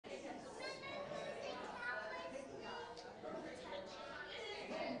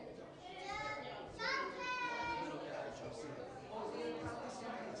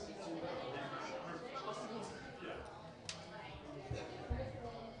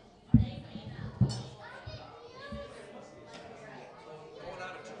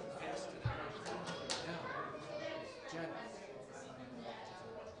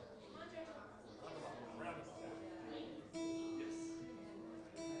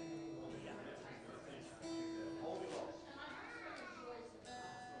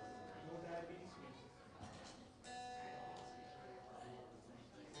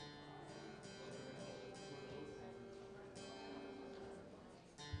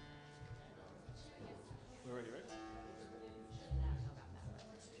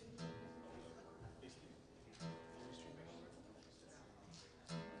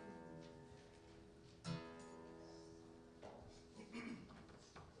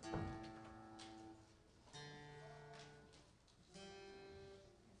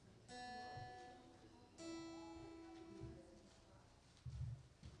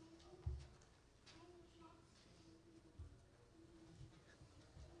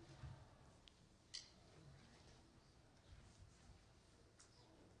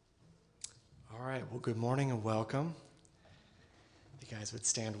All right, well, good morning and welcome. You guys would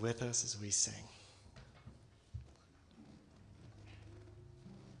stand with us as we sing.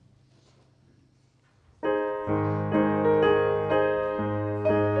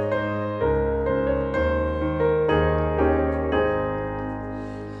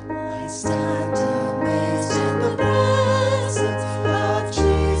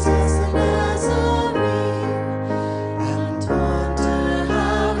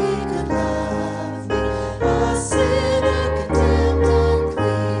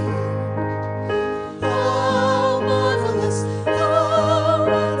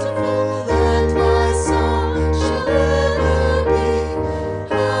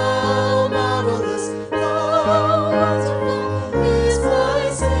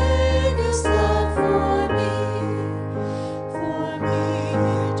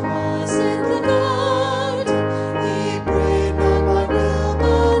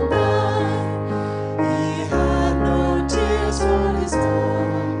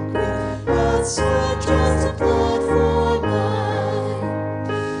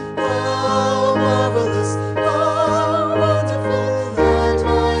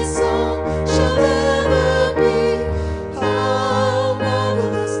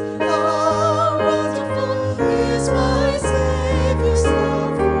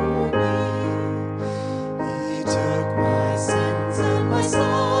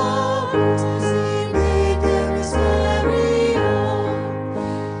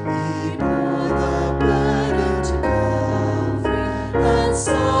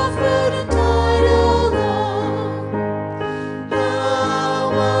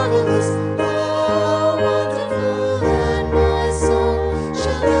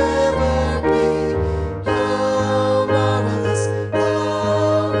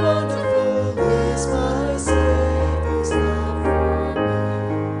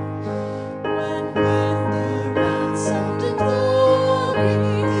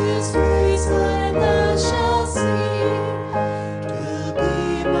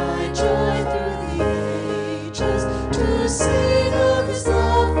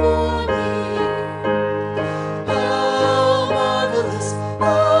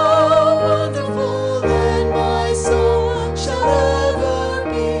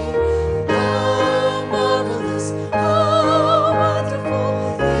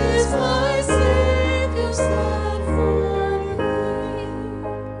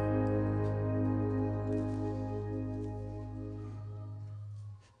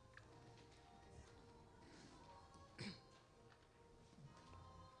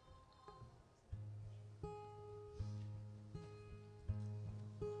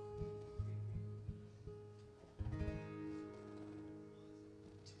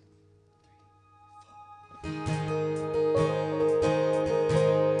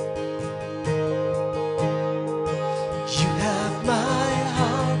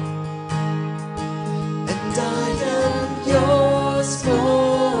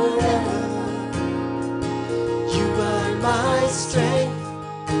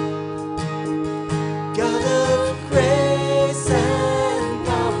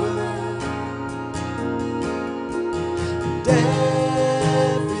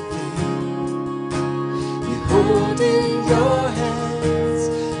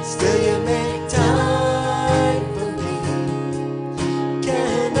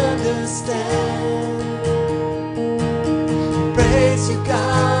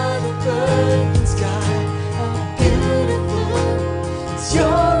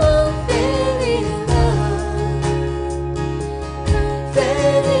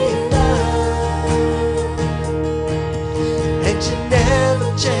 And you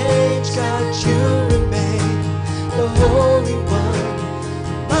never change, God, you remain the Holy One.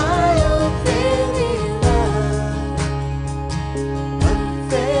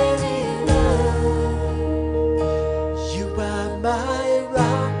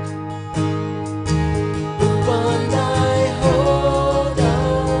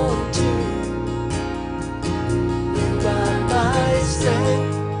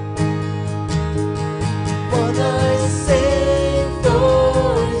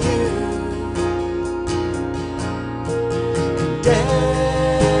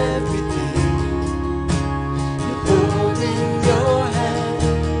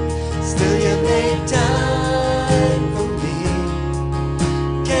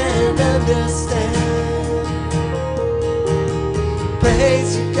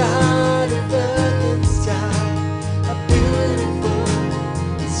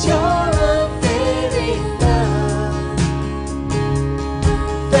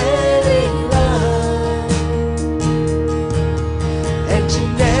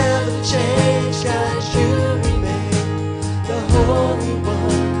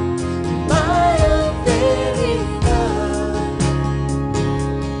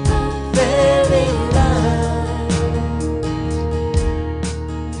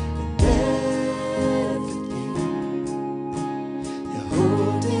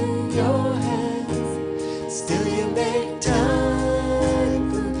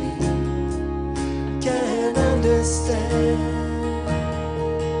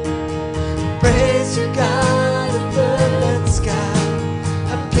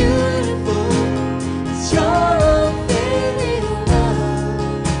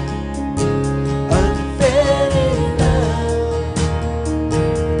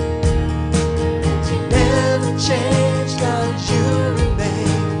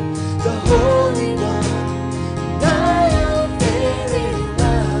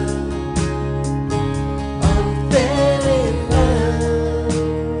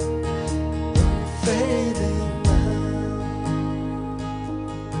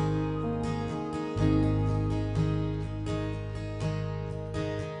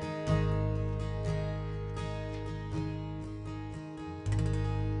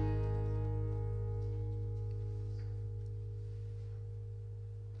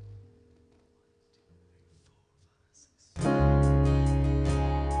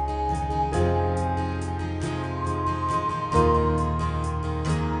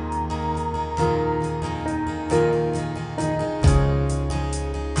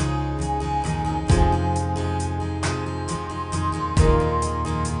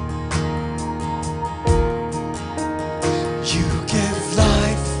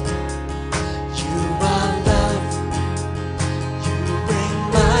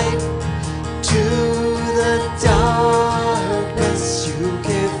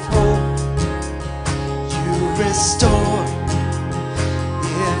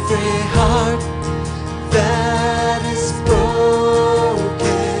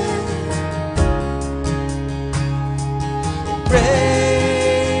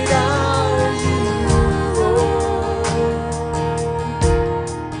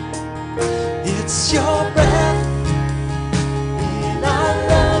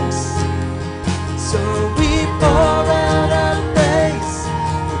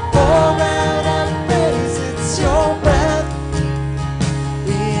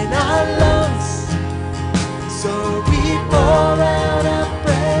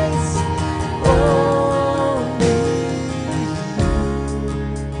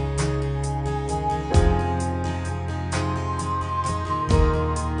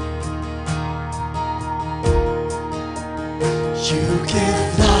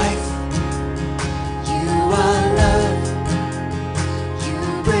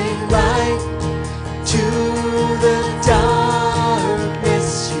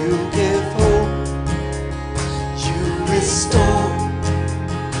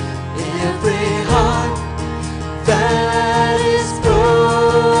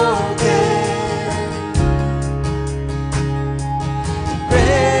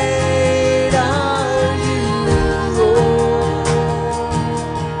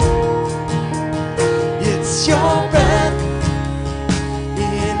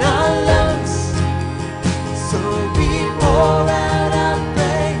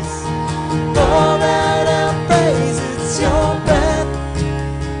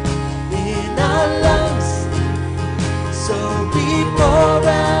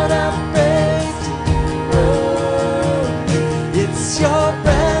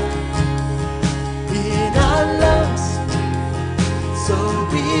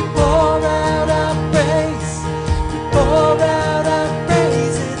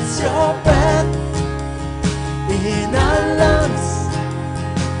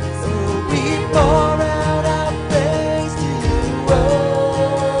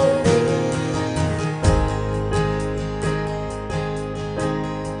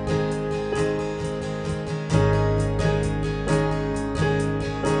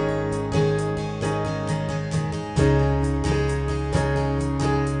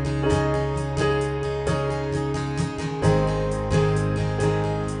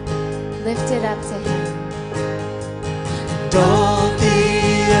 Lift it up to Him. And all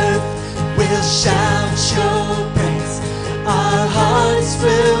the earth will shout your praise. Our hearts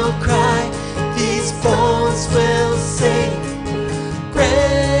will cry. These bones will sing. Great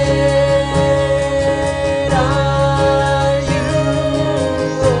are you,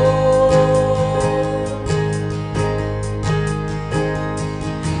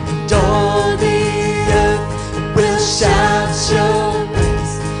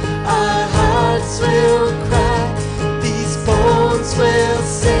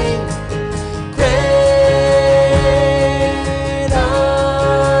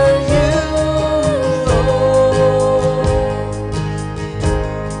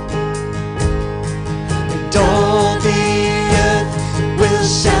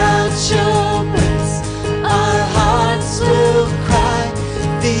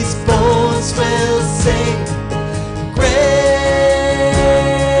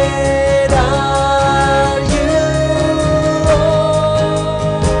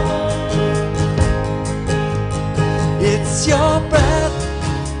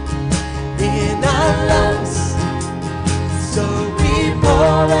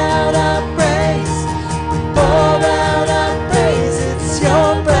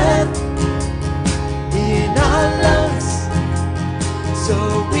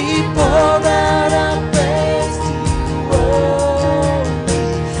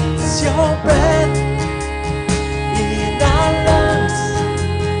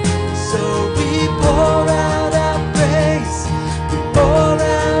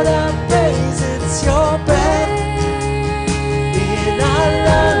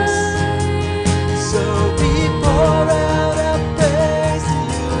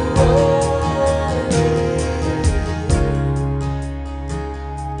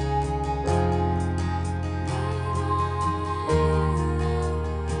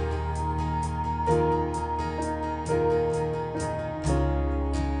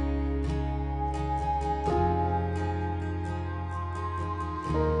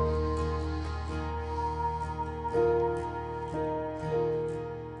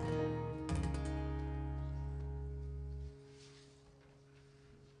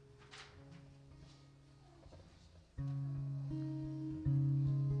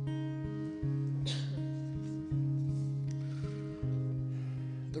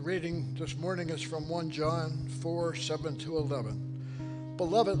 The reading this morning is from 1 John 4:7-11.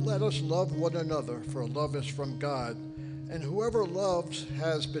 Beloved, let us love one another, for love is from God, and whoever loves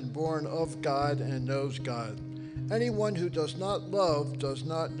has been born of God and knows God. Anyone who does not love does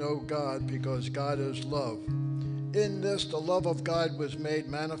not know God, because God is love. In this, the love of God was made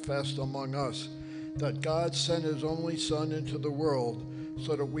manifest among us, that God sent his only Son into the world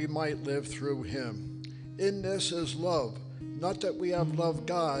so that we might live through him. In this is love, not that we have loved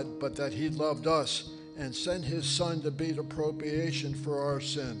God, but that he loved us and sent his Son to be the propitiation for our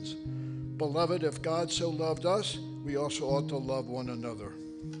sins. Beloved, if God so loved us, we also ought to love one another.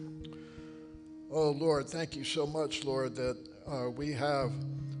 Oh, Lord, thank you so much, Lord, that we have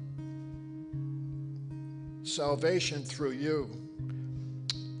salvation through you,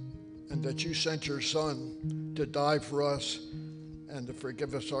 and that you sent your Son to die for us and to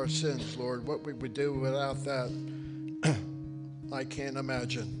forgive us our sins, Lord. What we would do without that, I can't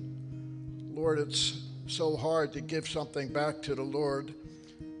imagine. Lord, it's so hard to give something back to the Lord,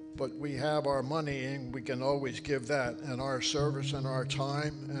 but we have our money and we can always give that, and our service and our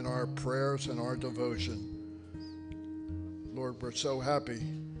time and our prayers and our devotion. Lord, we're so happy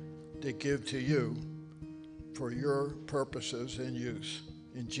to give to you for your purposes and use.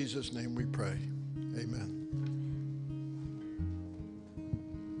 In Jesus' name we pray. Amen.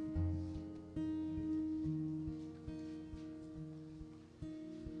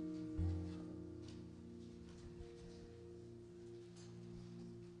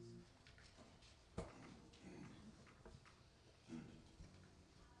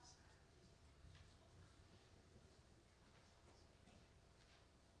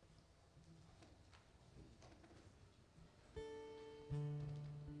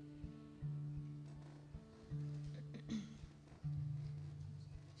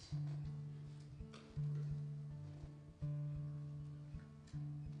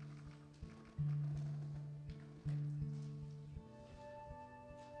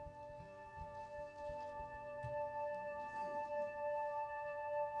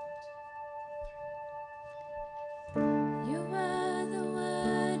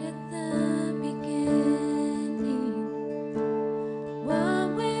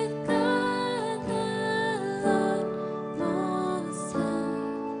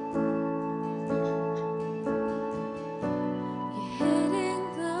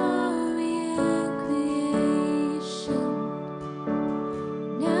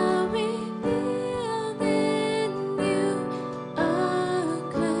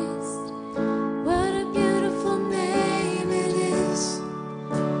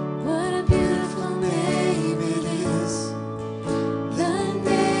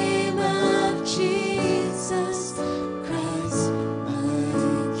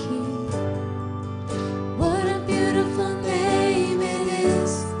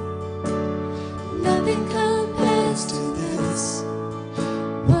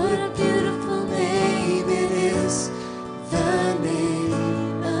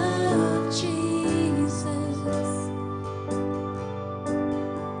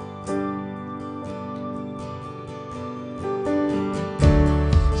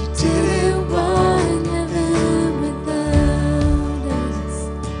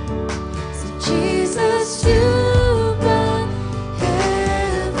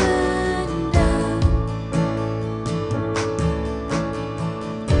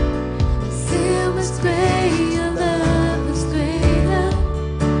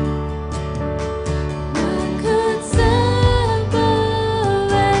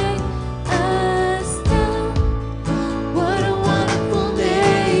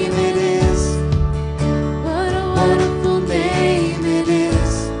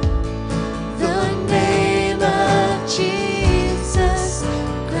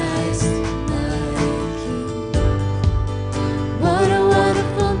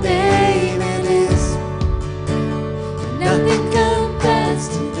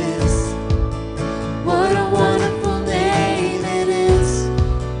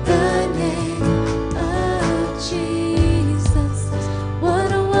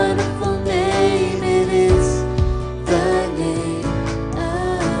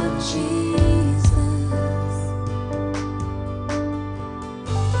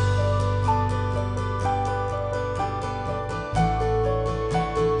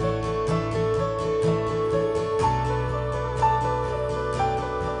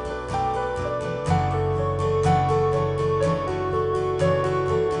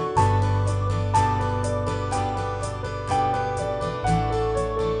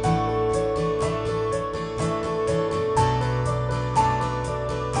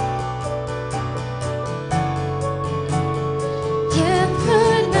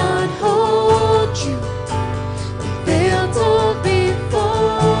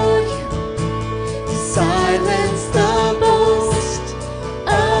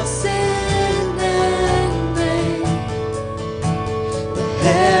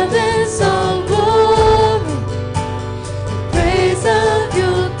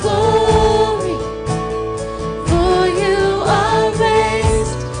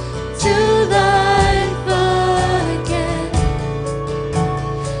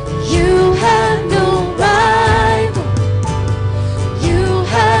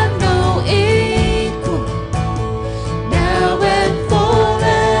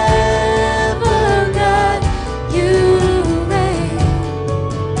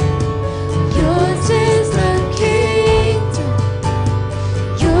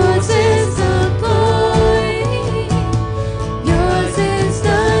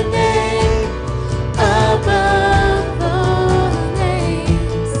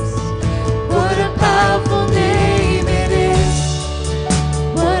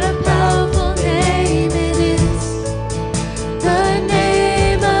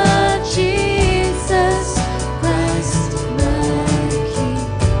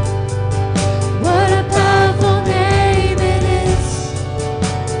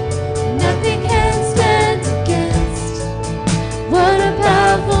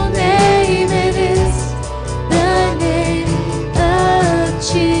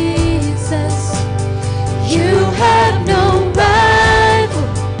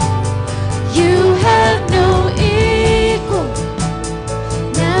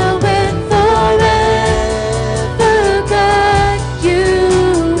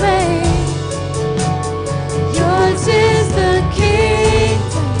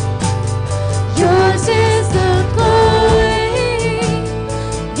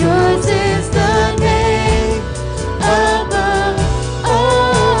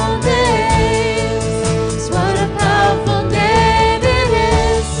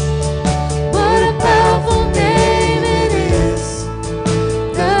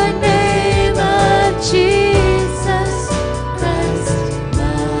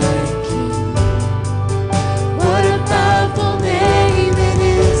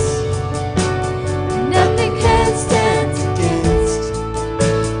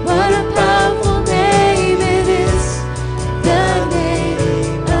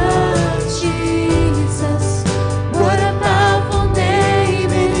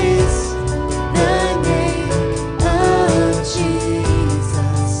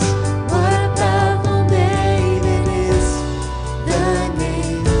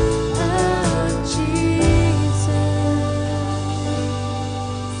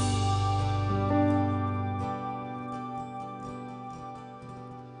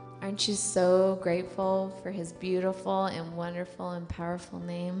 just so grateful for his beautiful and wonderful and powerful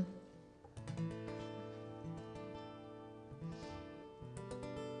name.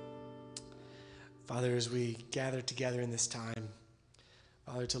 Father, as we gather together in this time,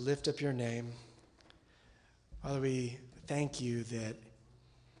 Father, to lift up your name, Father, we thank you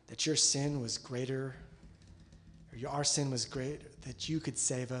that your sin was greater, or our sin was great, that you could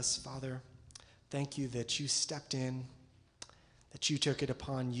save us, Father. Thank you that you stepped in, that you took it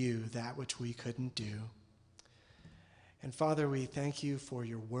upon you, that which we couldn't do. And Father, we thank you for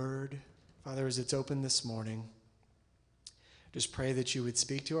your word. Father, as it's open this morning, just pray that you would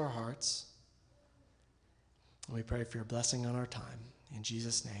speak to our hearts. And we pray for your blessing on our time. In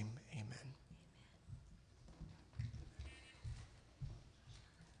Jesus' name, amen.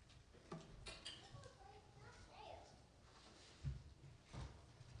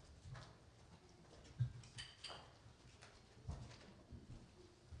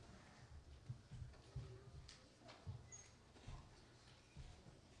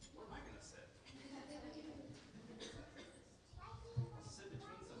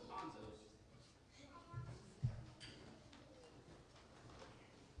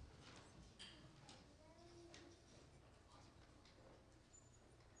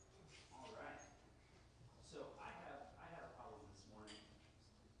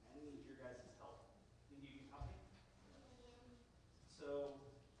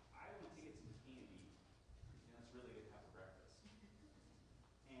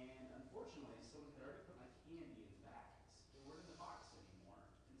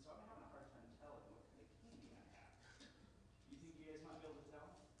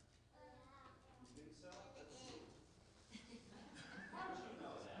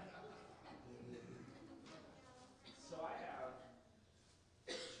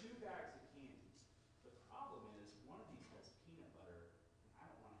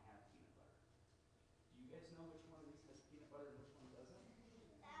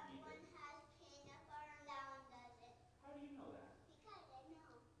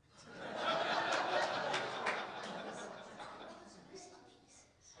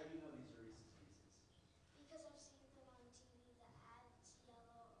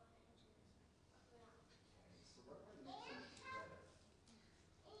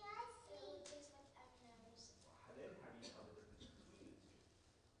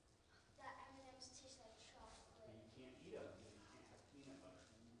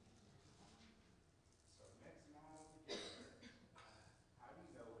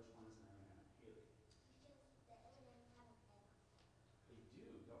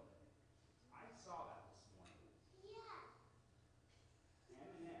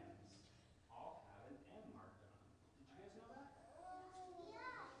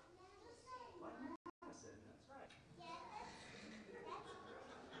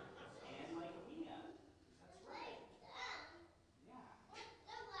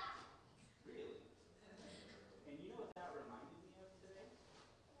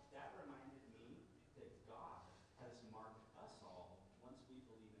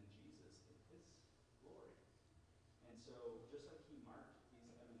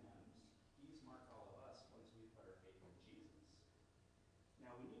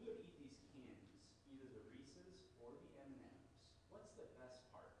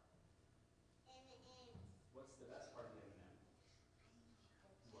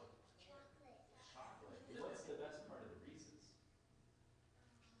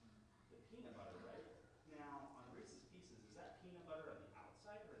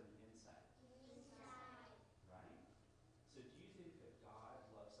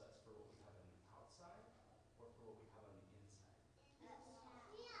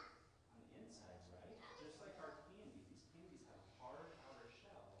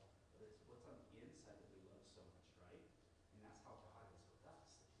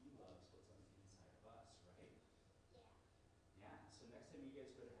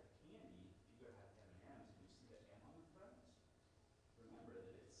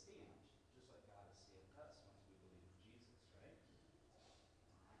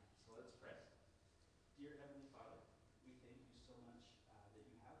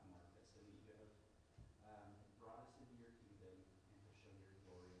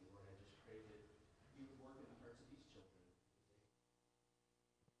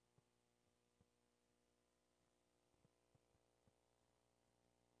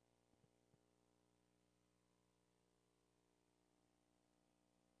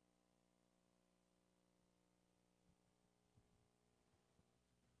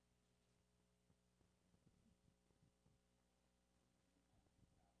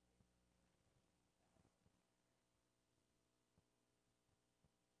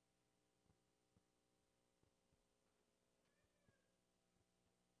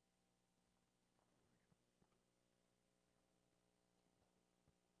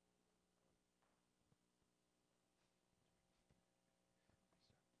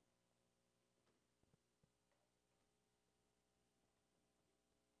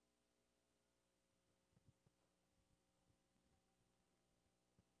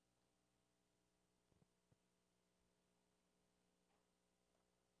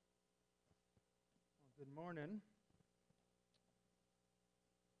 Good morning.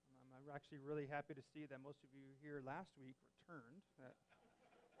 I'm actually really happy to see that most of you here last week returned.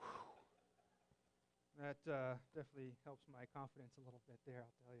 That definitely helps my confidence a little bit there,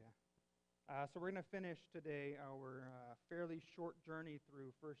 I'll tell you. So we're going to finish today our fairly short journey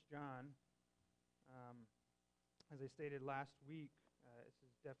through 1 John. As I stated last week, this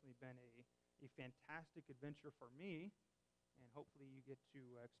has definitely been a fantastic adventure for me, and hopefully you get to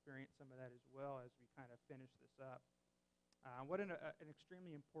experience some of that as well as we kind of finish this up. What an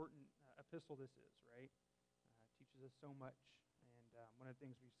extremely important epistle this is, right? It teaches us so much. And one of the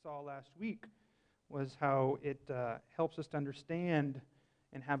things we saw last week was how it helps us to understand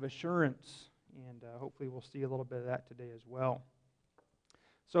and have assurance. And hopefully we'll see a little bit of that today as well.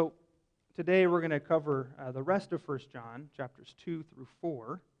 So today we're going to cover the rest of 1 John, chapters 2 through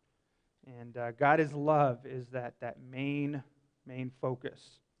 4. And God is love is that main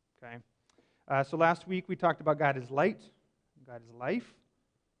focus, okay? So last week we talked about God is light, God is life.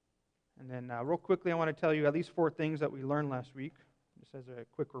 And then real quickly I want to tell you at least 4 things that we learned last week, just as a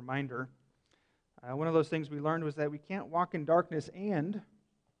quick reminder. One of those things we learned was that we can't walk in darkness and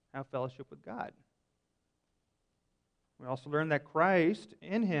have fellowship with God. We also learned that Christ,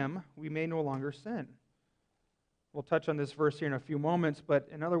 in Him, we may no longer sin. We'll touch on this verse here in a few moments, but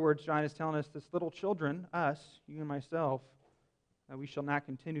in other words, John is telling us this little children, us, you and myself, that we shall not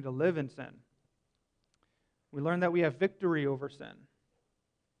continue to live in sin. We learn that we have victory over sin,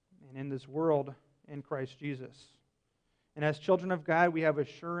 and in this world, in Christ Jesus. And as children of God, we have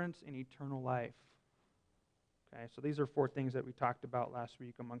assurance in eternal life. Okay, so these are 4 things that we talked about last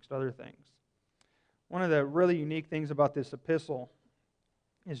week, amongst other things. One of the really unique things about this epistle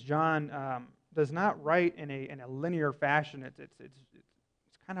is John does not write in a linear fashion.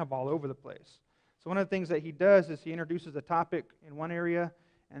 It's kind of all over the place. So one of the things that he does is he introduces a topic in one area,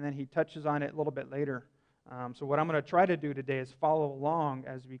 and then he touches on it a little bit later. So what I'm going to try to do today is follow along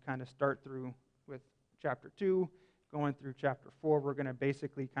as we kind of start through with chapter 2, going through chapter 4. We're going to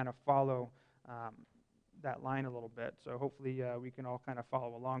basically kind of follow that line a little bit. So hopefully we can all kind of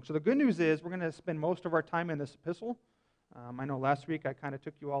follow along. So the good news is we're going to spend most of our time in this epistle. I know last week I kind of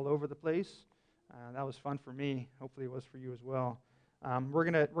took you all over the place. That was fun for me. Hopefully it was for you as well. We're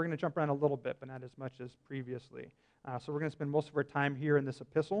gonna jump around a little bit, but not as much as previously. So we're going to spend most of our time here in this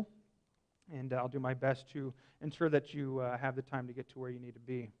epistle, and I'll do my best to ensure that you have the time to get to where you need to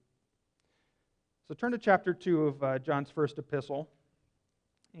be. So turn to chapter 2 of John's first epistle,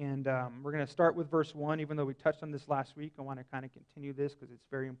 and we're going to start with verse 1. Even though we touched on this last week, I want to kind of continue this because it's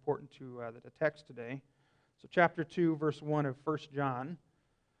very important to the text today. So chapter 2, verse 1 of 1 John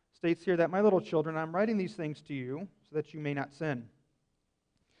states here that, "My little children, I'm writing these things to you so that you may not sin.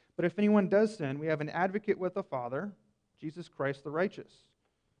 But if anyone does sin, we have an advocate with the Father, Jesus Christ the righteous.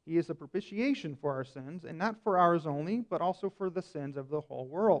 He is a propitiation for our sins, and not for ours only, but also for the sins of the whole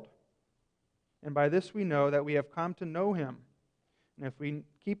world. And by this we know that we have come to know Him. And if we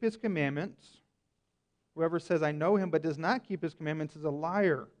keep His commandments, whoever says, 'I know Him,' but does not keep His commandments is a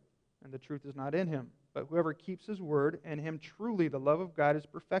liar, and the truth is not in him. But whoever keeps His word, in him truly the love of God is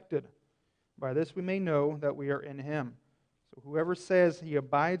perfected. By this we may know that we are in Him. So whoever says he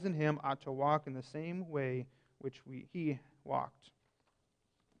abides in Him ought to walk in the same way which he walked."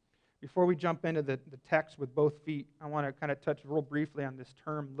 Before we jump into the text with both feet, I want to kind of touch real briefly on this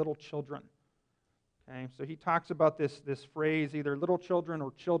term, little children. Okay, so he talks about this phrase, either little children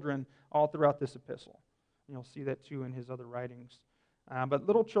or children, all throughout this epistle. And you'll see that too in his other writings. But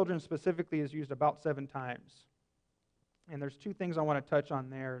little children specifically is used about 7 times. And there's 2 things I want to touch on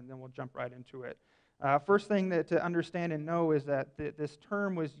there, and then we'll jump right into it. First thing to understand and know is that this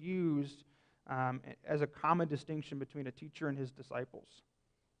term was used as a common distinction between a teacher and his disciples.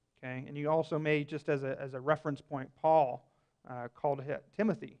 Okay, and you also may, just as a reference point, Paul called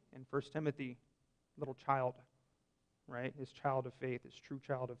Timothy in 1 Timothy, little child, right? His child of faith, his true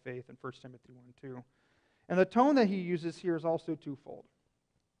child of faith in 1 Timothy 1:2. And the tone that he uses here is also twofold.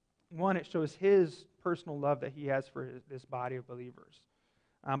 One, it shows his personal love that he has for this body of believers.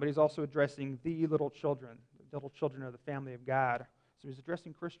 But he's also addressing the little children of the family of God. So he's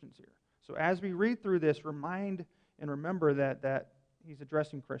addressing Christians here. So as we read through this, remind and remember that he's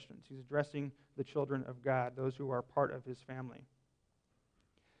addressing Christians. He's addressing the children of God, those who are part of His family.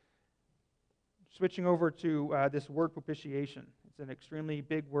 Switching over to this word propitiation. It's an extremely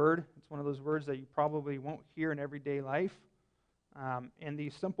big word. It's one of those words that you probably won't hear in everyday life. And the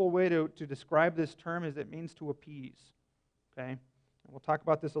simple way to describe this term is it means to appease. Okay? And we'll talk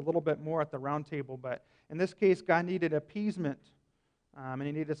about this a little bit more at the round table, but in this case, God needed appeasement. And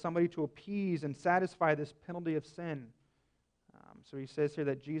He needed somebody to appease and satisfy this penalty of sin. So He says here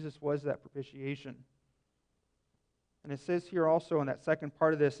that Jesus was that propitiation. And it says here also in that second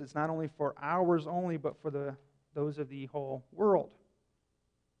part of this, it's not only for ours only, but for those of the whole world.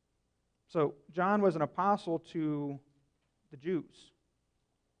 So John was an apostle to the Jews.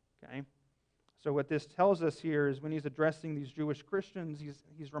 Okay? So what this tells us here is when he's addressing these Jewish Christians,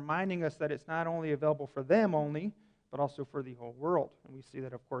 he's reminding us that it's not only available for them only, but also for the whole world. And we see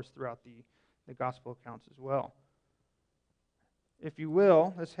that, of course, throughout the gospel accounts as well. If you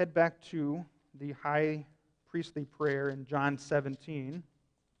will, let's head back to the high priestly prayer in John 17.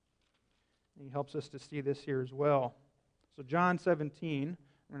 He helps us to see this here as well. So John 17,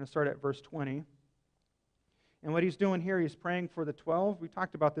 we're going to start at verse 20. And what he's doing here, he's praying for the 12. We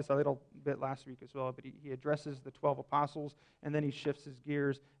talked about this a little bit last week as well, but he addresses the 12 apostles, and then he shifts his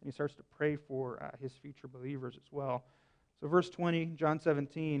gears, and he starts to pray for his future believers as well. So verse 20, John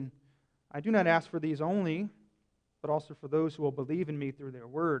 17, I do not ask for these only, but also for those who will believe in me through their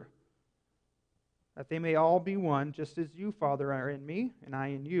word, that they may all be one, just as you, Father, are in me, and I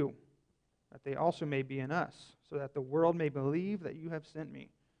in you, that they also may be in us, so that the world may believe that you have sent me.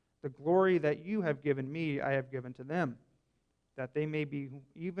 The glory that you have given me, I have given to them, that they may be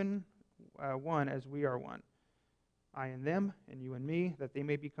even one as we are one. I in them, and you in me, that they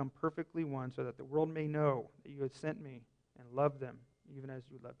may become perfectly one, so that the world may know that you have sent me and loved them, even as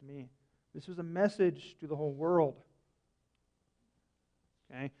you loved me. This was a message to the whole world.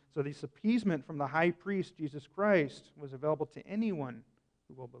 Okay? So this appeasement from the high priest, Jesus Christ, was available to anyone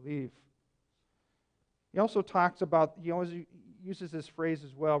who will believe. He also talks about, he always uses this phrase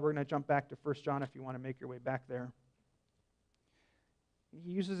as well. We're going to jump back to 1 John if you want to make your way back there.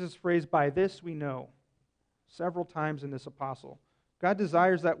 He uses this phrase, by this we know, several times in this epistle. God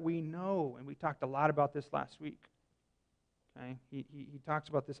desires that we know, and we talked a lot about this last week. Okay? He talks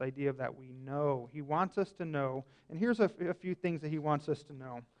about this idea of that we know. He wants us to know, and here's a few things that he wants us to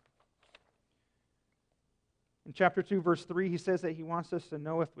know. In chapter 2, verse 3, he says that he wants us to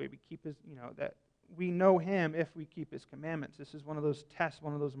know if we keep his, that we know him if we keep his commandments. This is one of those tests,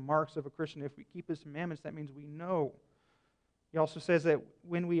 one of those marks of a Christian. If we keep his commandments, that means we know. He also says that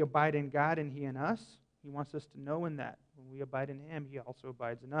when we abide in God and he in us, he wants us to know in that. When we abide in him, he also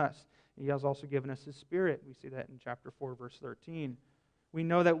abides in us. He has also given us his Spirit. We see that in chapter 4, verse 13. We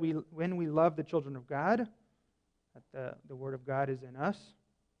know that when we love the children of God, that the Word of God is in us.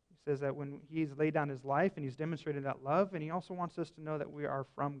 He says that when he's laid down his life and he's demonstrated that love, and he also wants us to know that we are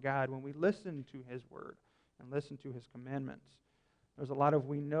from God when we listen to his Word and listen to his commandments. There's a lot of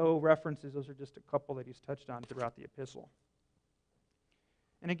we know references. Those are just a couple that he's touched on throughout the epistle.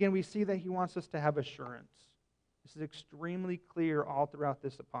 And again, we see that he wants us to have assurance. This is extremely clear all throughout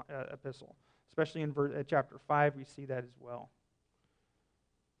this epistle. Especially in chapter 5, we see that as well.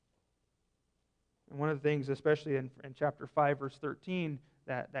 And one of the things, especially in chapter 5, verse 13,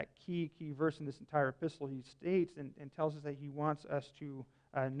 that key verse in this entire epistle, he states and tells us that he wants us to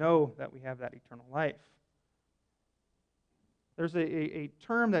know that we have that eternal life. There's a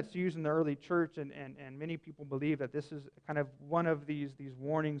term that's used in the early church, and many people believe that this is kind of one of these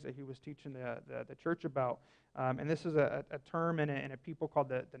warnings that he was teaching the church about. And this is a term in a people called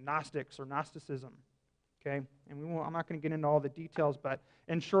the Gnostics or Gnosticism. Okay? And I'm not going to get into all the details, but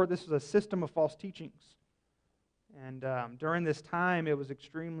in short, this is a system of false teachings. And during this time, it was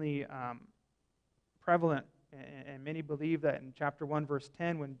extremely prevalent. And many believe that in chapter 1, verse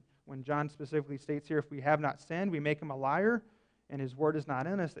 10, when John specifically states here, if we have not sinned, we make him a liar, and his word is not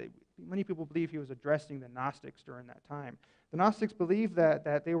in us. Many people believe he was addressing the Gnostics during that time. The Gnostics believed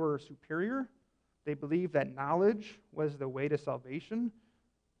that they were superior. They believed that knowledge was the way to salvation.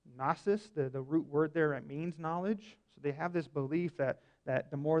 Gnosis, the root word there, it means knowledge. So they have this belief that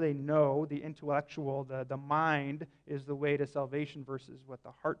the more they know, the intellectual, the mind, is the way to salvation versus what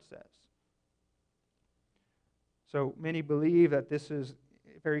the heart says. So many believe that this is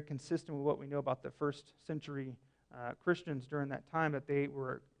very consistent with what we know about the first century Christians during that time, that they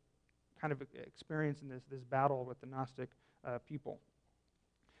were kind of experiencing this battle with the Gnostic people.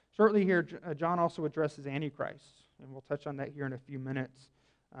 Shortly here, John also addresses Antichrist, and we'll touch on that here in a few minutes.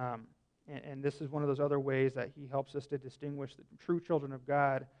 And this is one of those other ways that he helps us to distinguish the true children of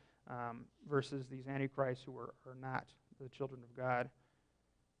God versus these Antichrists who are not the children of God.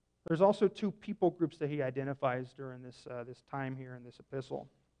 There's also two people groups that he identifies during this time here in this epistle.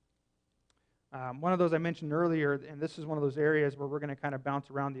 One of those I mentioned earlier, and this is one of those areas where we're going to kind of bounce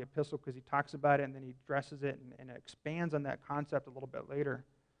around the epistle because he talks about it and then he addresses it and expands on that concept a little bit later.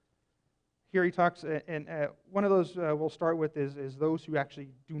 Here he talks, and one of those we'll start with is those who actually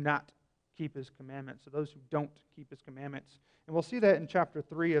do not keep his commandments, so those who don't keep his commandments. And we'll see that in chapter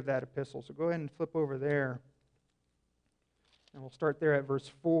 3 of that epistle. So go ahead and flip over there. And we'll start there at verse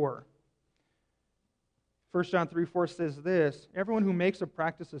 4. 1 John 3:4 says this, everyone who makes a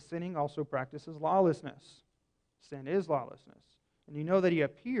practice of sinning also practices lawlessness. Sin is lawlessness. And you know that he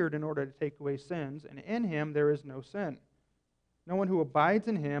appeared in order to take away sins, and in him there is no sin. No one who abides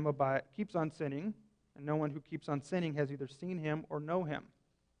in him keeps on sinning, and no one who keeps on sinning has either seen him or know him.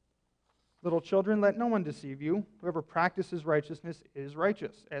 Little children, let no one deceive you. Whoever practices righteousness is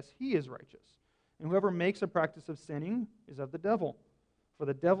righteous, as he is righteous. And whoever makes a practice of sinning is of the devil, for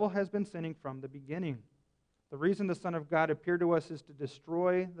the devil has been sinning from the beginning. The reason the Son of God appeared to us is to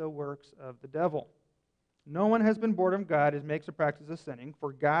destroy the works of the devil. No one has been born of God as makes a practice of sinning,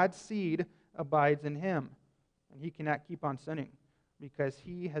 for God's seed abides in him, and he cannot keep on sinning, because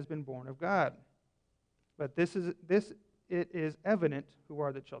he has been born of God. But it is evident who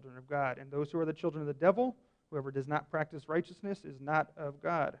are the children of God, and those who are the children of the devil, whoever does not practice righteousness is not of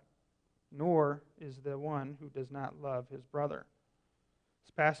God, nor is the one who does not love his brother.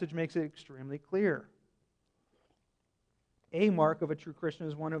 This passage makes it extremely clear. A mark of a true Christian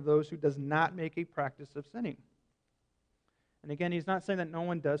is one of those who does not make a practice of sinning. And again, he's not saying that no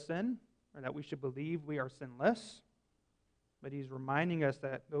one does sin, or that we should believe we are sinless, but he's reminding us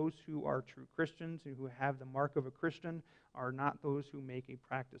that those who are true Christians and who have the mark of a Christian are not those who make a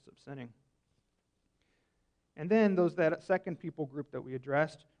practice of sinning. And then that second people group that we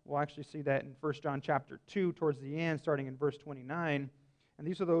addressed, we'll actually see that in 1 John chapter 2 towards the end, starting in verse 29. And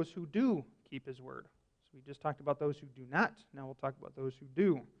these are those who do keep his word. So we just talked about those who do not. Now we'll talk about those who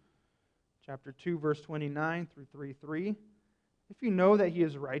do. Chapter 2, verse 29 through 3:3. If you know that he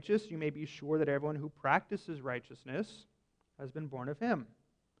is righteous, you may be sure that everyone who practices righteousness has been born of him.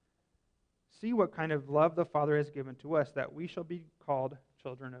 See what kind of love the Father has given to us, that we shall be called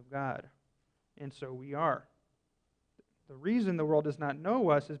children of God. And so we are. The reason the world does not know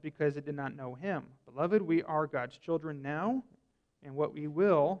us is because it did not know him. Beloved, we are God's children now, and what we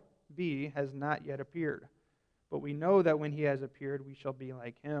will be has not yet appeared. But we know that when he has appeared, we shall be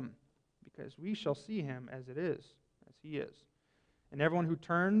like him, because we shall see him as it is, as he is. And everyone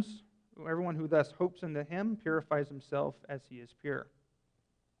who thus hopes into him purifies himself as he is pure.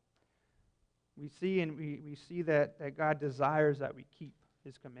 We see that God desires that we keep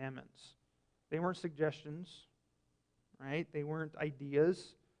his commandments. They weren't suggestions, right? They weren't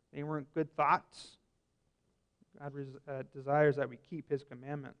ideas. They weren't good thoughts. God desires that we keep his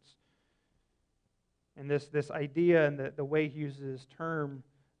commandments. And this idea and the way he uses this term,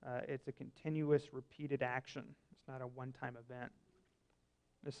 it's a continuous, repeated action. It's not a one-time event.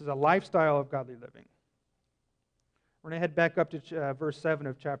 This is a lifestyle of godly living. We're going to head back up to verse 7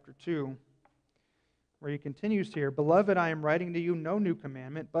 of chapter 2, where he continues here, Beloved, I am writing to you no new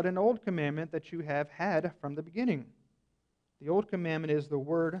commandment, but an old commandment that you have had from the beginning. The old commandment is the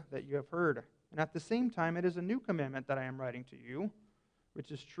word that you have heard. And at the same time, it is a new commandment that I am writing to you,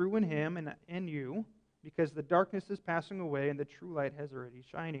 which is true in him and in you, because the darkness is passing away and the true light has already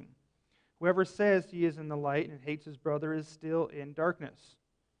shining. Whoever says he is in the light and hates his brother is still in darkness.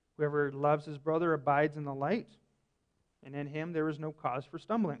 Whoever loves his brother abides in the light, and in him there is no cause for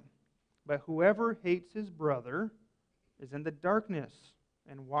stumbling. But whoever hates his brother is in the darkness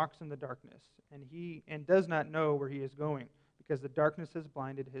and walks in the darkness, and does not know where he is going, because the darkness has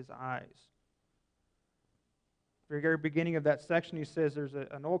blinded his eyes. At the very beginning of that section, he says there's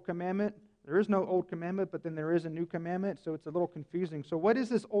an old commandment. There is no old commandment, but then there is a new commandment, so it's a little confusing. So what is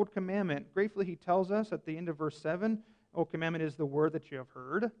this old commandment? Gratefully, he tells us at the end of verse 7, old commandment is the word that you have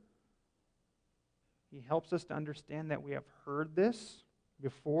heard. He helps us to understand that we have heard this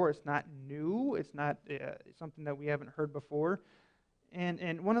before. It's not new. It's not something that we haven't heard before.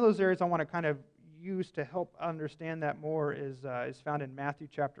 And one of those areas I want to kind of use to help understand that more is found in Matthew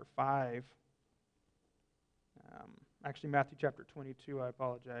chapter 5. Actually, Matthew chapter 22, I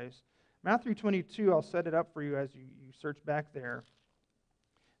apologize. Matthew 22, I'll set it up for you as you search back there.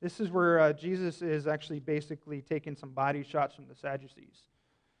 This is where Jesus is actually basically taking some body shots from the Sadducees.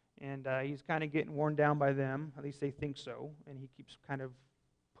 And he's kind of getting worn down by them, at least they think so. And he keeps kind of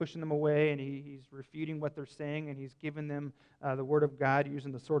pushing them away, and he's refuting what they're saying, and he's giving them the Word of God,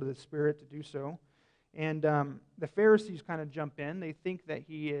 using the sword of the Spirit to do so. And the Pharisees kind of jump in. They think that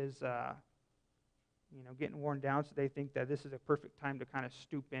he is getting worn down, so they think that this is a perfect time to kind of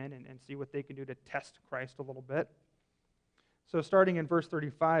stoop in and see what they can do to test Christ a little bit. So starting in verse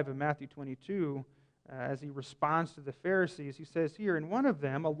 35 of Matthew 22, as he responds to the Pharisees, he says here, And one of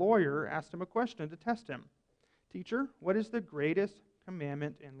them, a lawyer, asked him a question to test him. Teacher, what is the greatest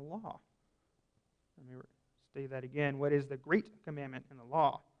commandment in the law? Let me say that again. What is the great commandment in the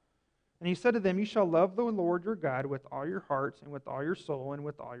law? And he said to them, You shall love the Lord your God with all your heart and with all your soul and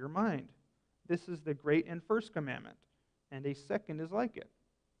with all your mind. This is the great and first commandment, and a second is like it.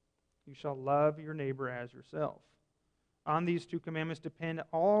 You shall love your neighbor as yourself. On these two commandments depend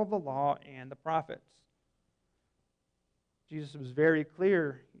all the law and the prophets. Jesus was very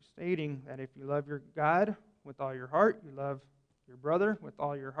clear, stating that if you love your God with all your heart, you love your brother with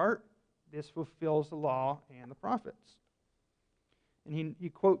all your heart, this fulfills the law and the prophets. And he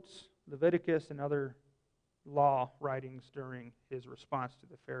quotes Leviticus and other law writings during his response to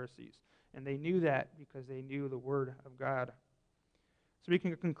the Pharisees. And they knew that because they knew the Word of God. So we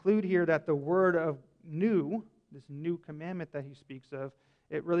can conclude here that the word of new, this new commandment that he speaks of,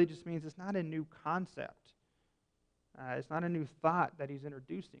 it really just means it's not a new concept. It's not a new thought that he's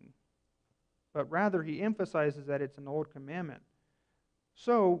introducing. But rather, he emphasizes that it's an old commandment.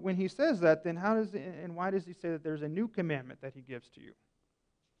 So when he says that, then why does he say that there's a new commandment that he gives to you?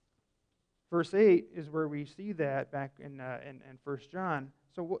 Verse 8 is where we see that back in 1 John.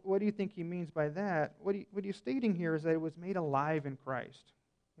 So what do you think he means by that? What he's stating here is that it was made alive in Christ.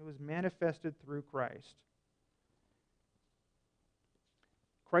 It was manifested through Christ.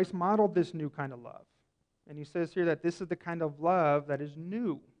 Christ modeled this new kind of love. And he says here that this is the kind of love that is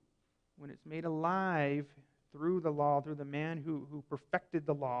new. When it's made alive through the law, through the man who perfected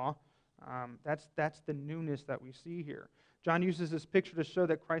the law, that's the newness that we see here. John uses this picture to show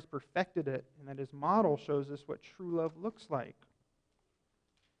that Christ perfected it, and that his model shows us what true love looks like.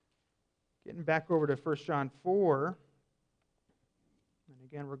 Getting back over to 1 John 4, and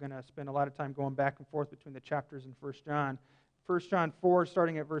again, we're going to spend a lot of time going back and forth between the chapters in 1 John. 1 John 4,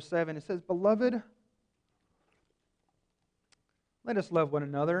 starting at verse 7, it says, "Beloved, let us love one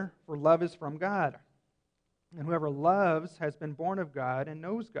another, for love is from God. And whoever loves has been born of God and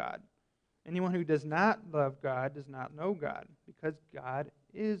knows God. Anyone who does not love God does not know God, because God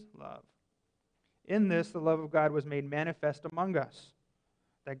is love. In this, the love of God was made manifest among us,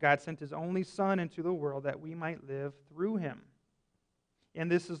 that God sent his only Son into the world that we might live through him.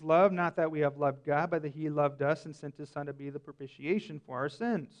 And this is love, not that we have loved God, but that he loved us and sent his Son to be the propitiation for our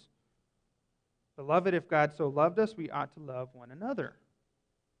sins. Beloved, if God so loved us, we ought to love one another.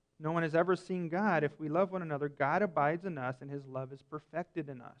 No one has ever seen God. If we love one another, God abides in us, and his love is perfected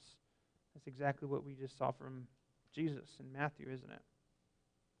in us." That's exactly what we just saw from Jesus in Matthew, isn't it?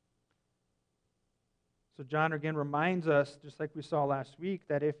 So John again reminds us, just like we saw last week,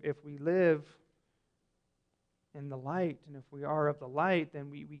 that if we live in the light, and if we are of the light, then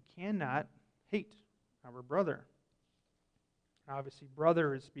we cannot hate our brother. Obviously,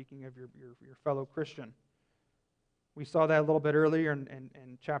 brother is speaking of your fellow Christian. We saw that a little bit earlier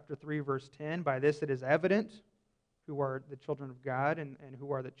in chapter 3, verse 10. By this it is evident who are the children of God and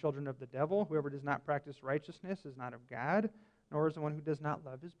who are the children of the devil. Whoever does not practice righteousness is not of God, nor is the one who does not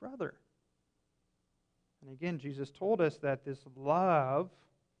love his brother. And again, Jesus told us that this love,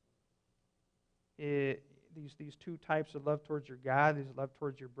 these two types of love towards your God, these love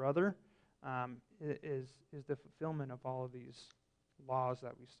towards your brother, is the fulfillment of all of these laws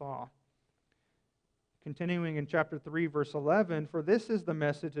that we saw. Continuing in chapter 3, verse 11, "For this is the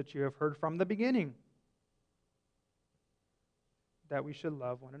message that you have heard from the beginning, that we should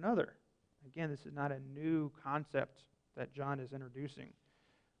love one another." Again, this is not a new concept that John is introducing.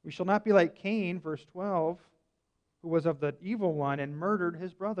 "We shall not be like Cain," verse 12, "who was of the evil one and murdered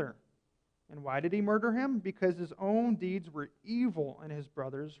his brother. And why did he murder him? Because his own deeds were evil and his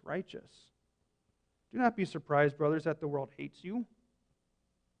brother's righteous. Do not be surprised, brothers, that the world hates you.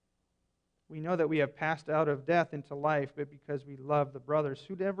 We know that we have passed out of death into life, but because we love the brothers.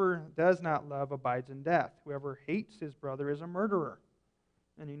 Whoever does not love abides in death. Whoever hates his brother is a murderer.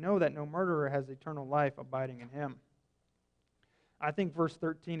 And you know that no murderer has eternal life abiding in him." I think verse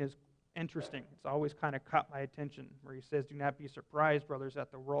 13 is interesting. It's always kind of caught my attention, where he says, "Do not be surprised, brothers,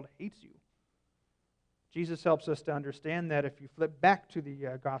 that the world hates you." Jesus helps us to understand that. If you flip back to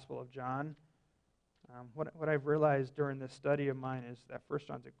the Gospel of John, what I've realized during this study of mine is that 1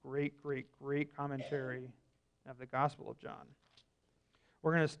 John's a great, great, great commentary of the Gospel of John.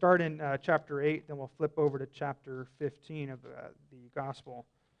 We're going to start in chapter 8, then we'll flip over to chapter 15 of the Gospel.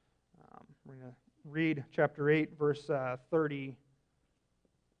 We're going to read chapter 8, verse 30.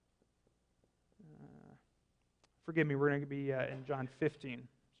 Forgive me, we're going to be in John 15.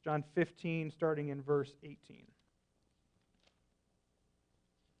 It's John 15, starting in verse 18.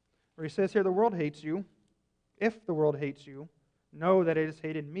 Where he says here, "The world hates you. If the world hates you, know that it has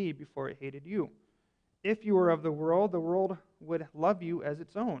hated me before it hated you. If you were of the world would love you as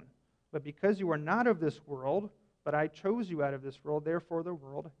its own. But because you are not of this world, but I chose you out of this world, therefore the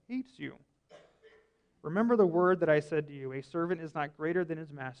world hates you. Remember the word that I said to you, a servant is not greater than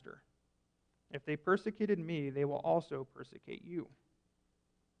his master. If they persecuted me, they will also persecute you.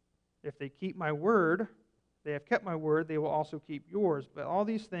 If they keep my word, They have kept my word, they will also keep yours. But all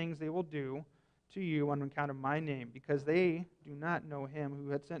these things they will do to you on account of my name, because they do not know him who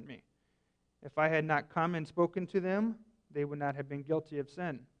had sent me. If I had not come and spoken to them, they would not have been guilty of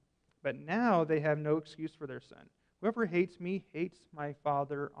sin. But now they have no excuse for their sin. Whoever hates me hates my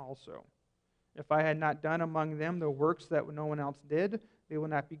Father also. If I had not done among them the works that no one else did, they will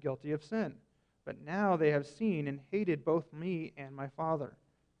not be guilty of sin. But now they have seen and hated both me and my Father.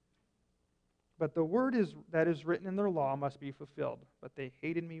 But the word that is written in their law must be fulfilled. But they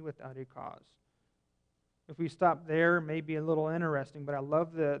hated me without a cause. If we stop there, it may be a little interesting, but I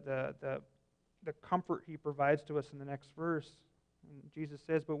love the comfort he provides to us in the next verse. And Jesus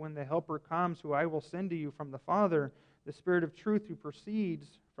says, but when the Helper comes, who I will send to you from the Father, the Spirit of truth who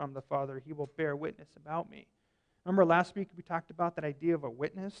proceeds from the Father, he will bear witness about me. Remember last week we talked about that idea of a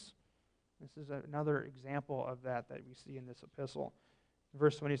witness? This is another example of that we see in this epistle. In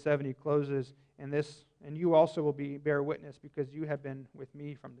verse 27, he closes, and you also will bear witness, because you have been with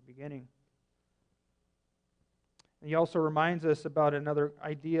me from the beginning. And he also reminds us about another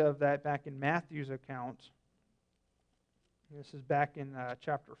idea of that back in Matthew's account. This is back in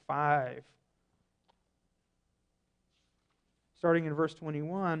chapter 5. Starting in verse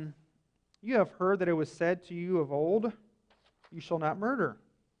 21, you have heard that it was said to you of old, you shall not murder,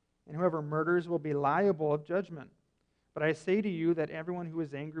 and whoever murders will be liable of judgment. But I say to you that everyone who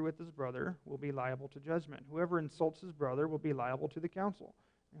is angry with his brother will be liable to judgment. Whoever insults his brother will be liable to the council.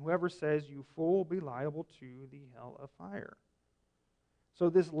 And whoever says, you fool, will be liable to the hell of fire. So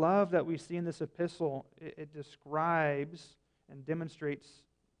this love that we see in this epistle, it describes and demonstrates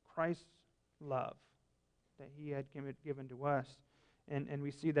Christ's love that he had given to us. And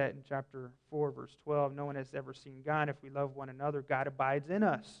we see that in chapter 4, verse 12. No one has ever seen God. If we love one another, God abides in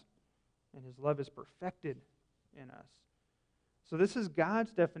us, and his love is perfected in us. So this is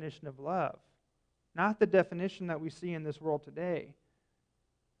God's definition of love, not the definition that we see in this world today.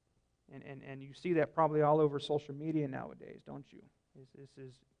 And you see that probably all over social media nowadays, don't you? This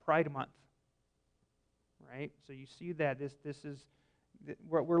is Pride Month, right? So you see that this is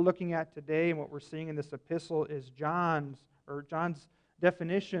what we're looking at today, and what we're seeing in this epistle is John's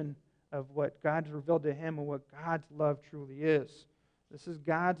definition of what God's revealed to him and what God's love truly is. This is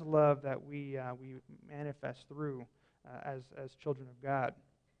God's love that we manifest through as children of God.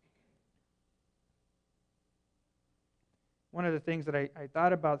 One of the things that I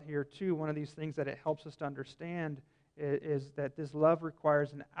thought about here too, one of these things that it helps us to understand is that this love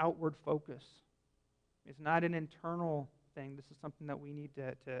requires an outward focus. It's not an internal thing. This is something that we need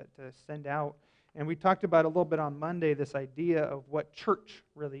to send out. And we talked about a little bit on Monday this idea of what church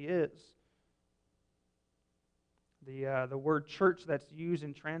really is. The word church that's used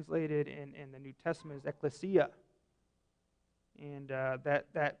and translated in the New Testament is ecclesia. And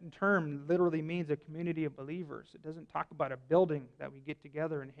that term literally means a community of believers. It doesn't talk about a building that we get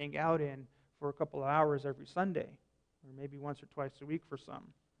together and hang out in for a couple of hours every Sunday, or maybe once or twice a week for some.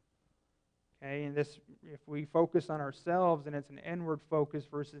 Okay, and this, if we focus on ourselves and it's an inward focus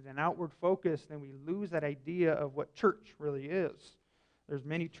versus an outward focus, then we lose that idea of what church really is. There's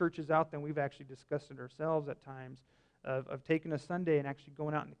many churches out there, and we've actually discussed it ourselves at times, of taking a Sunday and actually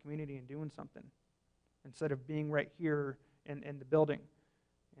going out in the community and doing something instead of being right here in the building.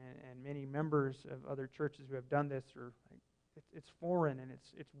 And many members of other churches who have done this are like, it's foreign and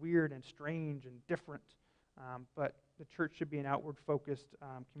it's weird and strange and different. But the church should be an outward-focused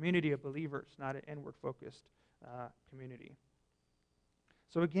community of believers, not an inward-focused community.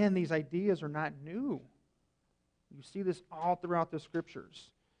 So again, these ideas are not new. You see this all throughout the Scriptures.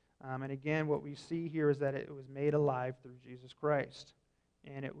 And again, what we see here is that it was made alive through Jesus Christ.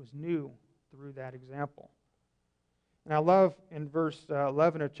 And it was new through that example. And I love in verse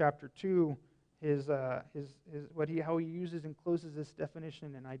 11 of chapter 2 how he uses and closes this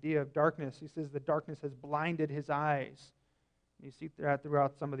definition and idea of darkness. He says the darkness has blinded his eyes. And you see that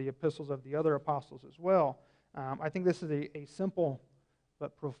throughout some of the epistles of the other apostles as well. I think this is a simple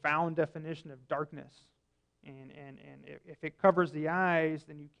but profound definition of darkness. And if it covers the eyes,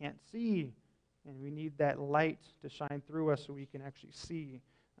 then you can't see. And we need that light to shine through us so we can actually see.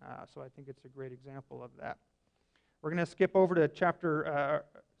 So I think it's a great example of that. We're going to skip over to chapter,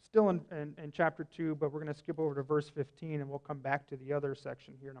 still in chapter 2, but we're going to skip over to verse 15, and we'll come back to the other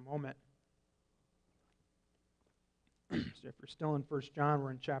section here in a moment. So if you're still in 1 John,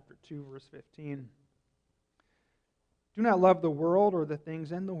 we're in chapter 2, verse 15. Do not love the world or the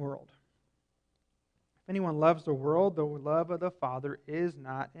things in the world. If anyone loves the world, the love of the Father is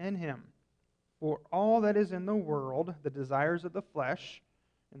not in him. For all that is in the world, the desires of the flesh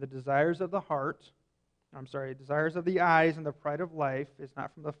and the desires of the desires of the eyes and the pride of life is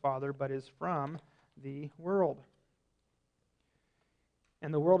not from the Father, but is from the world.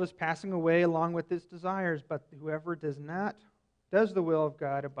 And the world is passing away along with its desires, but whoever does the will of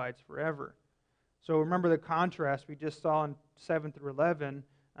God abides forever. So remember the contrast we just saw in 7 through 11,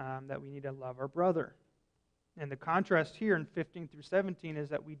 that we need to love our brother. And the contrast here in 15 through 17 is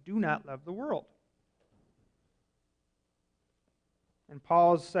that we do not love the world. In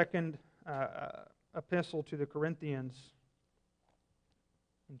Paul's second epistle to the Corinthians,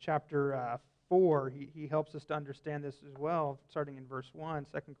 in chapter 4, he helps us to understand this as well, starting in verse 1,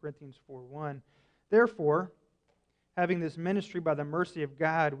 2 Corinthians 4:1. Therefore, having this ministry by the mercy of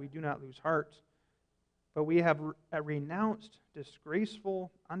God, we do not lose heart, but we have renounced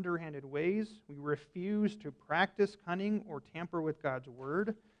disgraceful, underhanded ways. We refuse to practice cunning or tamper with God's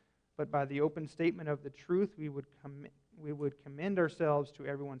word, but by the open statement of the truth, we would commend ourselves to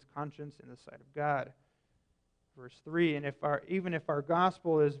everyone's conscience in the sight of God. Verse 3, and even if our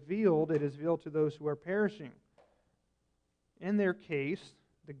gospel is veiled, it is veiled to those who are perishing. In their case,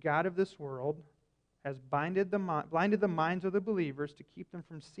 the God of this world has blinded the minds of the believers to keep them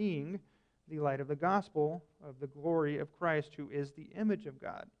from seeing the light of the gospel of the glory of Christ, who is the image of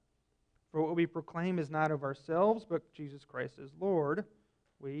God. For what we proclaim is not of ourselves, but Jesus Christ is Lord,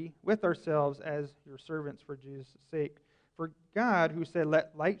 we with ourselves as your servants for Jesus' sake. For God, who said,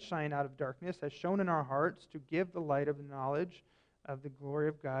 let light shine out of darkness, has shown in our hearts to give the light of the knowledge of the glory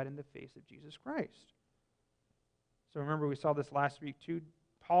of God in the face of Jesus Christ. So remember, we saw this last week too.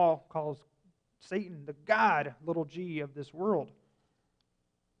 Paul calls Satan the God, little g, of this world.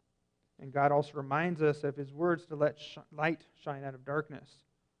 And God also reminds us of his words to let light shine out of darkness.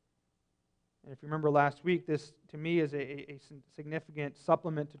 And if you remember last week, this to me is a significant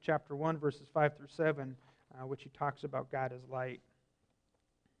supplement to chapter 1, verses 5 through 7, which he talks about God as light.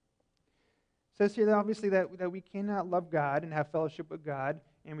 It says here that obviously that we cannot love God and have fellowship with God,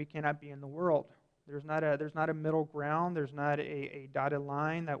 and we cannot be in the world. There's not a middle ground. There's not a dotted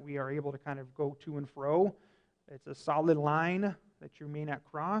line that we are able to kind of go to and fro. It's a solid line that you may not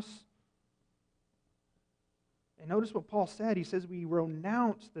cross. And notice what Paul said. He says we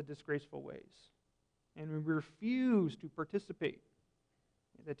renounce the disgraceful ways, and we refuse to participate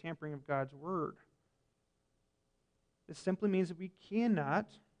in the tampering of God's word. This simply means that we cannot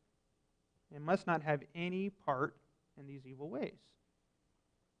and must not have any part in these evil ways.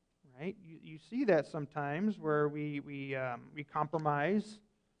 Right? You see that sometimes where we compromise.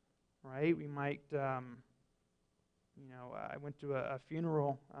 Right? We might, I went to a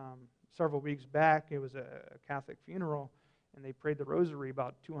funeral several weeks back. It was a Catholic funeral, and they prayed the rosary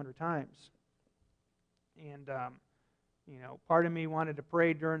about 200 times. And part of me wanted to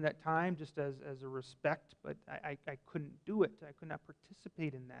pray during that time just as a respect, but I couldn't do it. I could not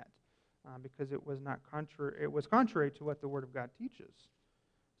participate in that because it was contrary. It was contrary to what the Word of God teaches.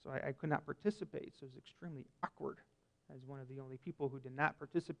 So I could not participate. So it was extremely awkward as one of the only people who did not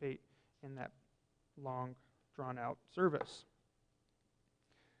participate in that long, drawn-out service.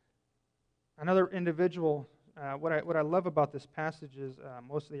 Another individual, what I love about this passage is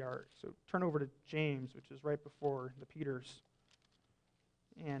mostly art. So turn over to James, which is right before the Peters.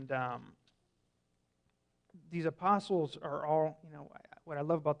 And these apostles are all, what I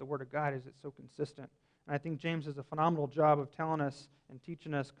love about the Word of God is it's so consistent. And I think James does a phenomenal job of telling us and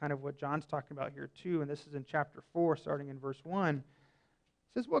teaching us kind of what John's talking about here too. And this is in chapter 4, starting in verse 1. It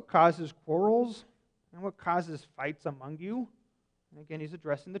says, what causes quarrels and what causes fights among you? And again, he's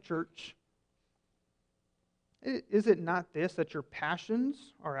addressing the church. Is it not this, that your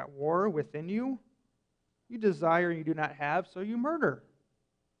passions are at war within you? You desire and you do not have, so you murder.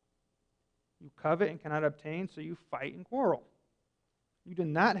 You covet and cannot obtain, so you fight and quarrel. You do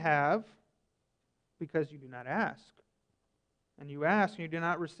not have because you do not ask. And you ask and you do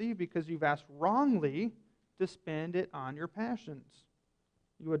not receive because you've asked wrongly to spend it on your passions.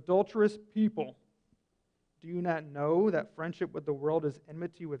 You adulterous people, do you not know that friendship with the world is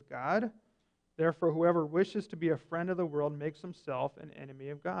enmity with God? Therefore, whoever wishes to be a friend of the world makes himself an enemy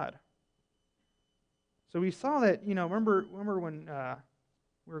of God. So we saw that, remember when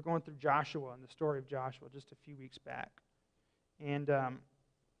we were going through Joshua and the story of Joshua just a few weeks back. And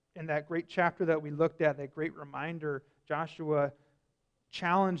in that great chapter that we looked at, that great reminder, Joshua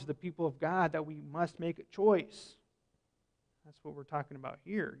challenged the people of God that we must make a choice. That's what we're talking about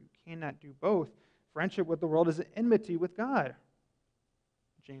here. You cannot do both. Friendship with the world is an enmity with God,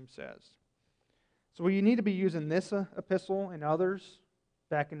 James says. So we need to be using this epistle and others.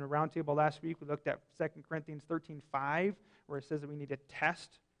 Back in the roundtable last week, we looked at 2 Corinthians 13:5, where it says that we need to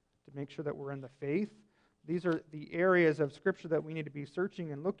test to make sure that we're in the faith. These are the areas of Scripture that we need to be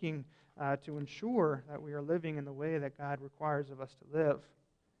searching and looking to ensure that we are living in the way that God requires of us to live.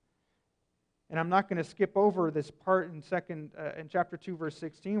 And I'm not going to skip over this part in chapter 2, verse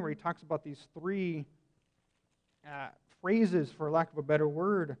 16, where he talks about these three phrases, for lack of a better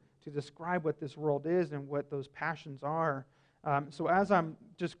word, to describe what this world is and what those passions are. So as I'm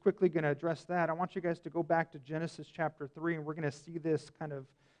just quickly going to address that, I want you guys to go back to Genesis chapter 3, and we're going to see this kind of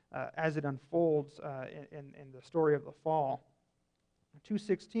as it unfolds in the story of the fall.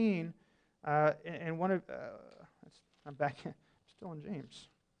 2:16, and one of, I'm back, still in James.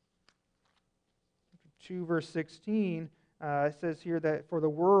 2 verse 16, it says here that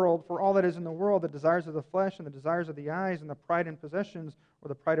for all that is in the world, the desires of the flesh and the desires of the eyes and the pride in possessions, or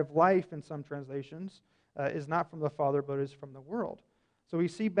the pride of life in some translations, is not from the Father, but is from the world. So we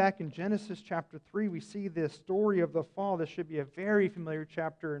see back in Genesis chapter 3, we see this story of the fall. This should be a very familiar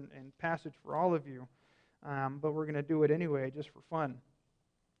chapter and passage for all of you, but we're going to do it anyway, just for fun.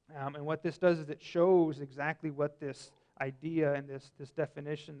 And what this does is it shows exactly what this idea and this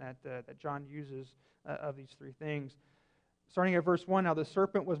definition that John uses of these three things. Starting at verse 1, now the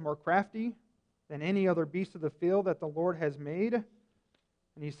serpent was more crafty than any other beast of the field that the Lord has made.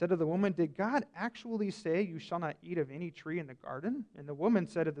 And he said to the woman, did God actually say, you shall not eat of any tree in the garden? And the woman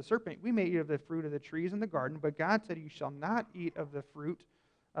said to the serpent, we may eat of the fruit of the trees in the garden, but God said, you shall not eat of the fruit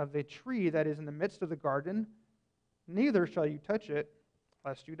of the tree that is in the midst of the garden, neither shall you touch it,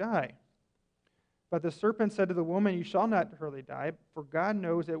 lest you die. But the serpent said to the woman, you shall not surely die, for God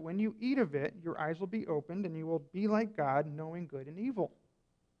knows that when you eat of it, your eyes will be opened, and you will be like God, knowing good and evil.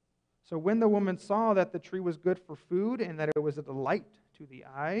 So when the woman saw that the tree was good for food, and that it was a delight to the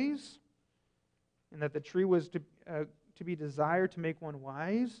eyes, and that the tree was to be desired to make one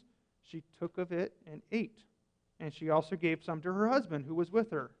wise, she took of it and ate. And she also gave some to her husband, who was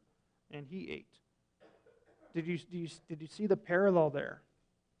with her, and he ate. Did you see the parallel there?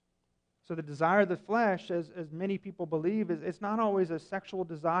 So the desire of the flesh, as many people believe, it's not always a sexual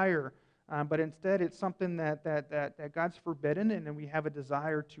desire, but instead it's something that God's forbidden, and then we have a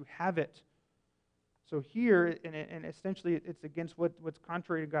desire to have it. So here, and essentially it's against what's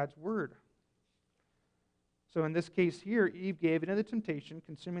contrary to God's word. So in this case here, Eve gave into the temptation,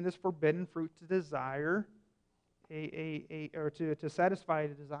 consuming this forbidden fruit to desire to satisfy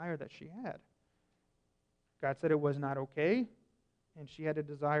the desire that she had. God said it was not okay, and she had a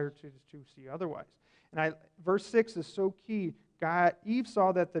desire to see otherwise. And verse 6 is so key. Eve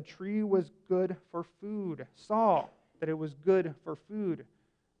saw that the tree was good for food. Saw that it was good for food.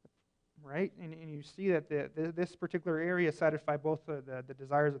 Right? And you see that this particular area satisfied both the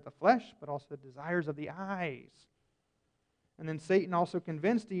desires of the flesh, but also the desires of the eyes. And then Satan also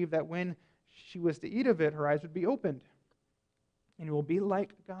convinced Eve that when she was to eat of it, her eyes would be opened. And it will be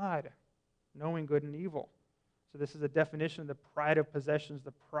like God, knowing good and evil. So this is a definition of the pride of possessions,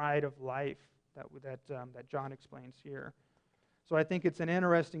 the pride of life that John explains here. So I think it's an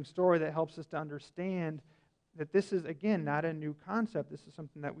interesting story that helps us to understand that this is, again, not a new concept. This is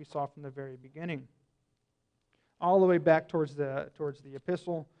something that we saw from the very beginning. All the way back towards the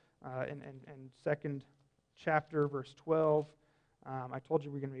epistle in second chapter, verse 12. I told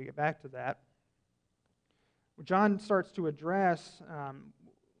you we're going to get back to that. John starts to address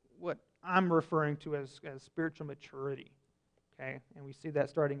what I'm referring to as spiritual maturity. Okay? And we see that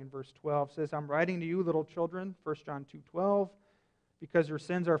starting in verse 12. It says, I'm writing to you, little children, 1 John 2:12, because your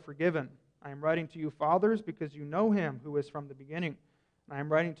sins are forgiven. I am writing to you, fathers, because you know him who is from the beginning. And I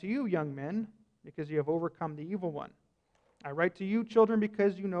am writing to you, young men, because you have overcome the evil one. I write to you, children,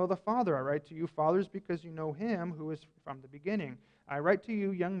 because you know the Father. I write to you, fathers, because you know him who is from the beginning. I write to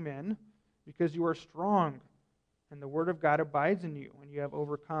you, young men, because you are strong, and the word of God abides in you, and you have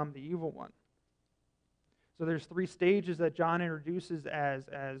overcome the evil one. So there's three stages that John introduces as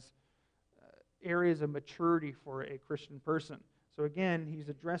areas of maturity for a Christian person. So again, he's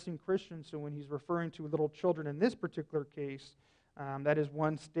addressing Christians, so when he's referring to little children in this particular case, that is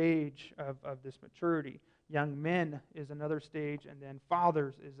one stage of this maturity. Young men is another stage, and then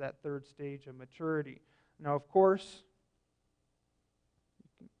fathers is that third stage of maturity. Now, of course,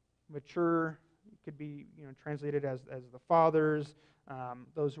 mature could be translated as the fathers,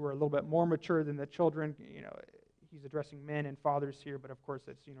 those who are a little bit more mature than the children. He's addressing men and fathers here, but of course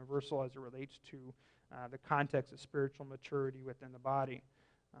it's universal as it relates to the context of spiritual maturity within the body.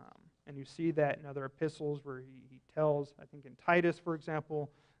 And you see that in other epistles where he tells, I think in Titus, for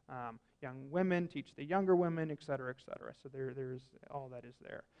example, young women teach the younger women, et cetera, et cetera. So there's all that is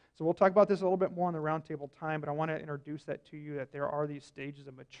there. So we'll talk about this a little bit more on the roundtable time, but I want to introduce that to you, that there are these stages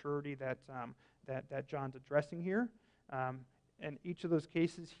of maturity that John's addressing here. In each of those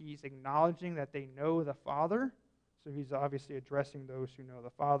cases, he's acknowledging that they know the Father, so he's obviously addressing those who know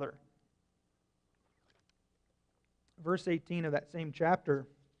the Father. Verse 18 of that same chapter,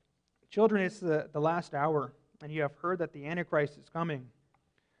 Children, it's the last hour, and you have heard that the Antichrist is coming.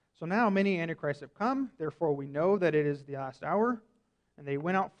 So now many Antichrists have come, therefore we know that it is the last hour, and they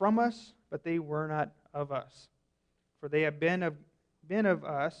went out from us, but they were not of us. For they have been of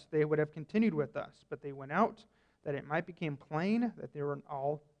us, they would have continued with us, but they went out, that it might become plain that they were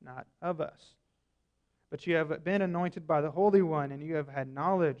all not of us. But you have been anointed by the Holy One, and you have had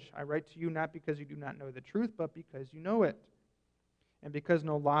knowledge. I write to you not because you do not know the truth, but because you know it. And because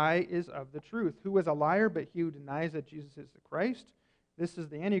no lie is of the truth. Who is a liar but he who denies that Jesus is the Christ? This is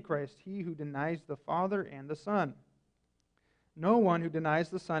the Antichrist, he who denies the Father and the Son. No one who denies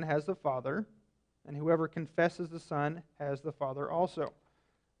the Son has the Father, and whoever confesses the Son has the Father also.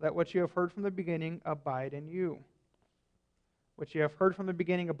 Let what you have heard from the beginning abide in you. What you have heard from the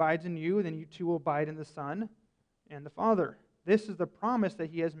beginning abides in you, then you too will abide in the Son and the Father. This is the promise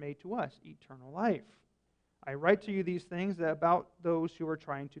that he has made to us, eternal life. I write to you these things about those who are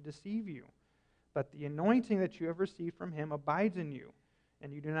trying to deceive you. But the anointing that you have received from him abides in you,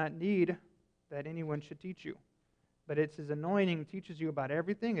 and you do not need that anyone should teach you. But it's his anointing teaches you about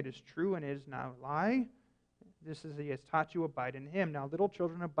everything. It is true and it is not a lie. This is he has taught you, abide in him. Now little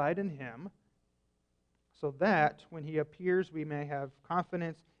children, abide in him, so that when he appears we may have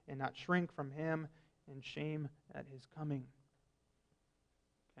confidence and not shrink from him in shame at his coming.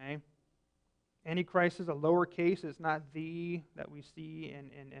 Okay? Antichrist is a lowercase. It's not the that we see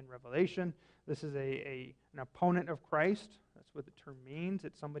in Revelation. This is an opponent of Christ. That's what the term means.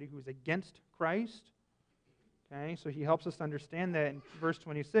 It's somebody who's against Christ. Okay, so he helps us understand that in verse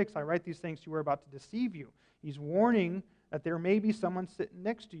 26, I write these things to you who are about to deceive you. He's warning that there may be someone sitting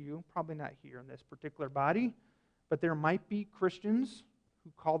next to you, probably not here in this particular body, but there might be Christians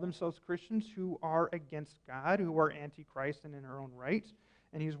who call themselves Christians who are against God, who are anti-Christ and in their own right.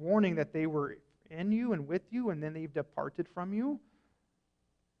 And he's warning that they were in you and with you, and then they've departed from you.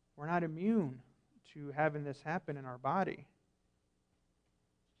 We're not immune to having this happen in our body.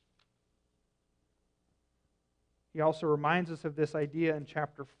 He also reminds us of this idea in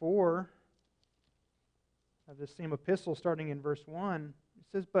chapter 4 of this same epistle, starting in verse 1.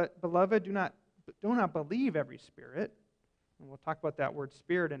 It says, "But, beloved, do not believe every spirit." And we'll talk about that word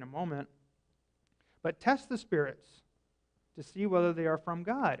spirit in a moment. "But test the spirits to see whether they are from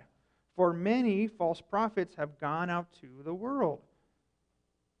God. For many false prophets have gone out to the world.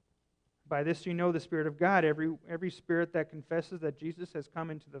 By this you know the Spirit of God. Every spirit that confesses that Jesus has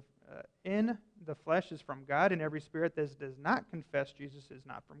come in the flesh is from God, and every spirit that does not confess Jesus is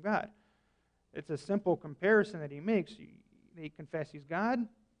not from God." It's a simple comparison that he makes. They confess he's God,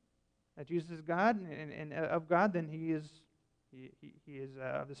 that Jesus is God, and of God, then he is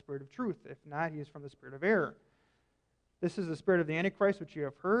the spirit of truth. If not, he is from the spirit of error. This is the spirit of the Antichrist, which you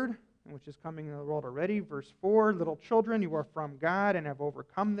have heard, and which is coming in the world already. Verse 4, "Little children, you are from God and have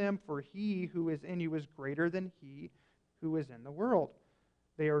overcome them, for he who is in you is greater than he who is in the world.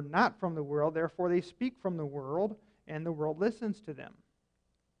 They are not from the world, therefore they speak from the world, and the world listens to them.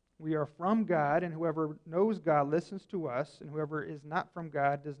 We are from God, and whoever knows God listens to us, and whoever is not from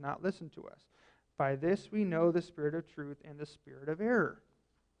God does not listen to us. By this we know the spirit of truth and the spirit of error."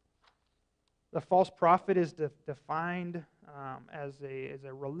 The false prophet is defined as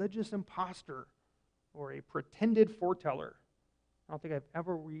a religious impostor or a pretended foreteller. I don't think I've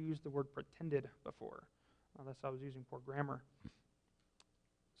ever used the word pretended before, unless I was using poor grammar.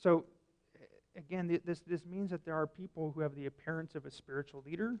 So, again, this means that there are people who have the appearance of a spiritual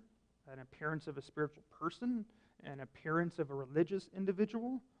leader, an appearance of a spiritual person, an appearance of a religious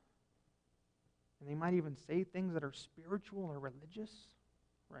individual, and they might even say things that are spiritual or religious,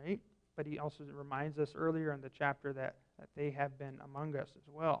 right? But he also reminds us earlier in the chapter that they have been among us as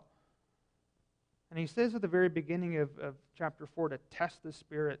well. And he says at the very beginning of chapter 4 to test the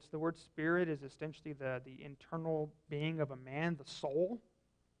spirits. The word spirit is essentially the internal being of a man, the soul.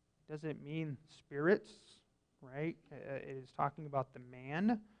 It doesn't mean spirits, right? It is talking about the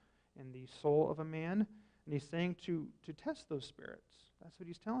man and the soul of a man. And he's saying to test those spirits. That's what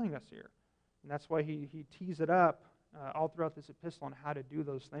he's telling us here. And that's why he tees it up all throughout this epistle on how to do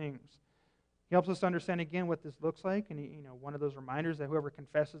those things. He helps us understand again what this looks like, and one of those reminders that whoever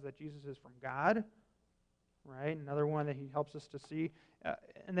confesses that Jesus is from God, right? Another one that he helps us to see,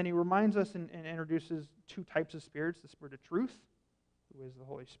 and then he reminds us and introduces two types of spirits: the spirit of truth, who is the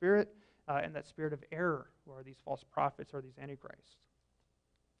Holy Spirit, and that spirit of error, who are these false prophets or these antichrists.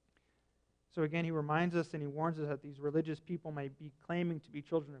 So again, he reminds us and he warns us that these religious people may be claiming to be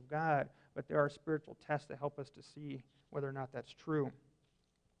children of God, but there are spiritual tests that help us to see whether or not that's true.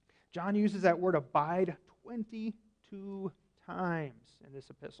 John uses that word abide 22 times in this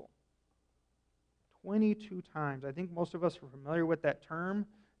epistle. 22 times. I think most of us are familiar with that term.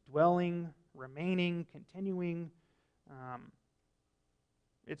 dwelling, remaining, continuing.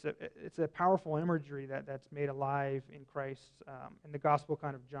 It's a powerful imagery that's made alive in Christ in the Gospel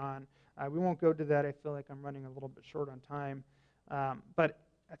kind of John. We won't go to that. I feel like I'm running a little bit short on time. But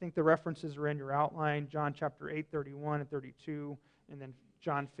I think the references are in your outline. John chapter 8, 31 and 32, and then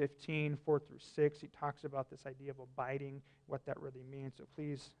John 15, 4 through 6. He talks about this idea of abiding, what that really means. So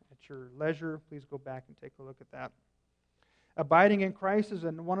please, at your leisure, please go back and take a look at that. Abiding in Christ is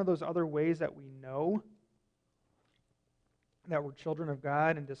one of those other ways that we know that we're children of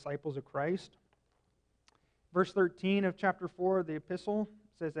God and disciples of Christ. Verse 13 of chapter 4 of the epistle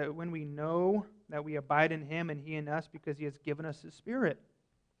says that when we know that we abide in Him and He in us because He has given us His Spirit.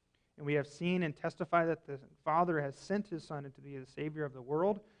 And we have seen and testified that the Father has sent His Son to be the Savior of the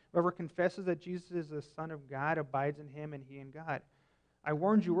world. Whoever confesses that Jesus is the Son of God abides in Him and He in God. I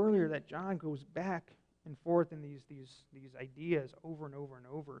warned you earlier that John goes back and forth in these ideas over and over and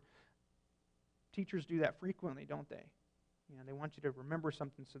over. Teachers do that frequently, don't they? You know, they want you to remember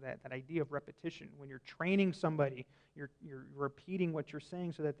something, so that idea of repetition. When you're training somebody, you're repeating what you're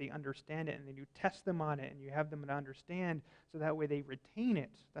saying so that they understand it, and then you test them on it, and you have them to understand, so that way they retain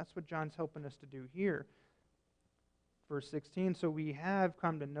it. That's what John's helping us to do here. Verse 16, so we have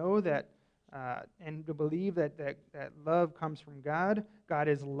come to know that and to believe that love comes from God. God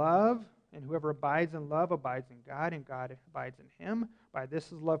is love, and whoever abides in love abides in God, and God abides in him. By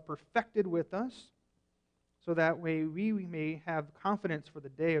this is love perfected with us, so that way we may have confidence for the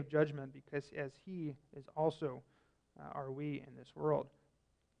day of judgment, because as He is also are we in this world.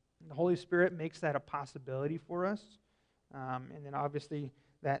 And the Holy Spirit makes that a possibility for us. And then obviously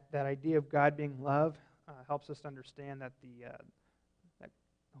that idea of God being love helps us to understand that the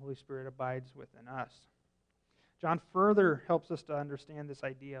Holy Spirit abides within us. John further helps us to understand this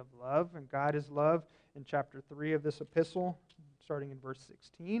idea of love, and God is love, in chapter 3 of this epistle, starting in verse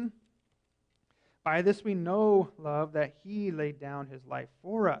 16. By this we know, love, that He laid down His life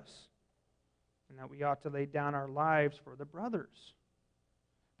for us, and that we ought to lay down our lives for the brothers.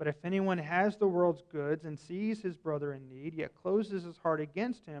 But if anyone has the world's goods and sees his brother in need, yet closes his heart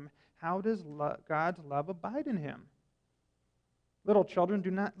against him, how does God's love abide in him? Little children,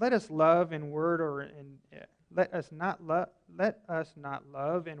 do not let us love in word or in let us not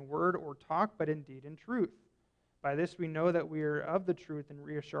love in word or talk, but in deed and truth. By this we know that we are of the truth and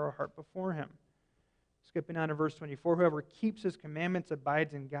reassure our heart before Him. Skipping on to verse 24, whoever keeps His commandments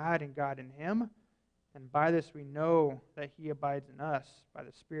abides in God and God in him. And by this we know that He abides in us, by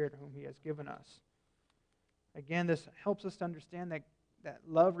the Spirit whom He has given us. Again, this helps us to understand that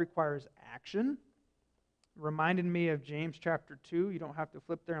love requires action. It reminded me of James chapter 2. You don't have to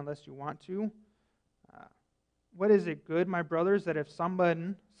flip there unless you want to. What is it good, my brothers, that if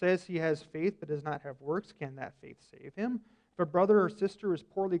someone says he has faith but does not have works, can that faith save him? If a brother or sister is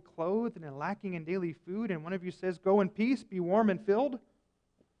poorly clothed and lacking in daily food, and one of you says, go in peace, be warm and filled,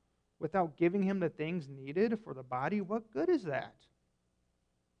 without giving him the things needed for the body, what good is that?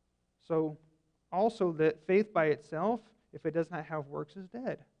 So, also that faith by itself, if it does not have works, is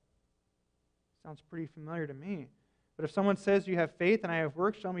dead. Sounds pretty familiar to me. But if someone says you have faith and I have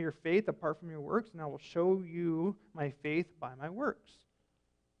works, show me your faith apart from your works, and I will show you my faith by my works.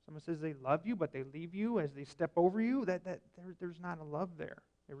 Someone says they love you, but they leave you as they step over you, there's not a love there.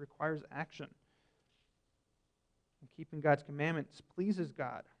 It requires action. And keeping God's commandments pleases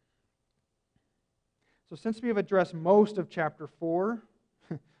God. So since we have addressed most of chapter 4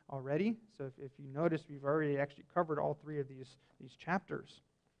 already, so if you notice, we've already actually covered all 3 of these chapters.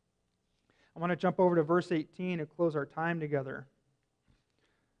 I want to jump over to verse 18 and close our time together.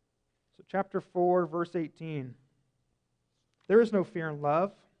 So chapter 4, verse 18. There is no fear in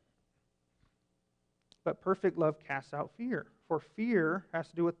love, but perfect love casts out fear. For fear has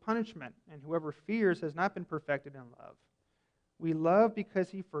to do with punishment, and whoever fears has not been perfected in love. We love because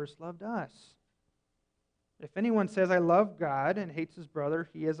He first loved us. If anyone says, I love God, and hates his brother,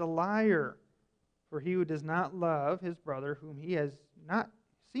 he is a liar. For he who does not love his brother whom he has not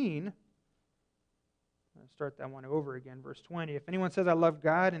seen, I'll start that one over again, verse 20. If anyone says, I love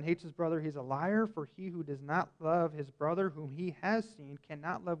God, and hates his brother, he's a liar. For he who does not love his brother whom he has seen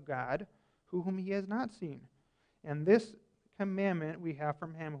cannot love God whom he has not seen. And this commandment we have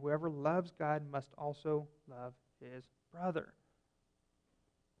from him, whoever loves God must also love his brother.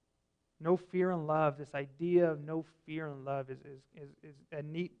 No fear in love, this idea of no fear in love is a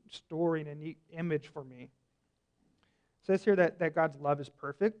neat story and a neat image for me. It says here that God's love is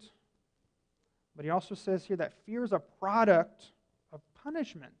perfect, but he also says here that fear is a product of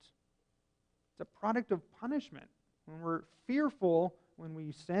punishment. It's a product of punishment. When we're fearful, when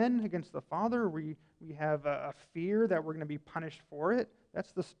we sin against the Father, we have a fear that we're going to be punished for it.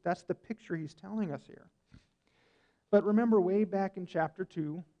 That's the picture he's telling us here. But remember, way back in chapter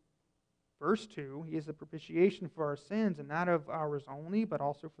 2, verse 2, he is the propitiation for our sins, and not of ours only, but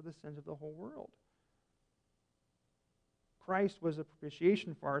also for the sins of the whole world. Christ was a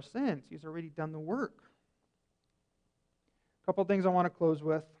propitiation for our sins. He's already done the work. A couple things I want to close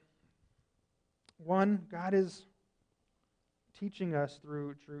with. One, God is teaching us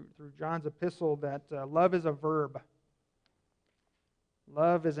through John's epistle that love is a verb.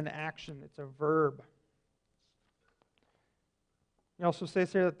 Love is an action. It's a verb. He also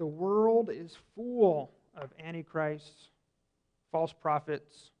says here that the world is full of antichrists, false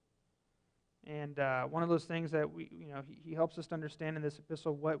prophets, and one of those things that he helps us to understand in this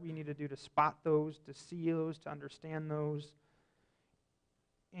epistle what we need to do to spot those, to see those, to understand those,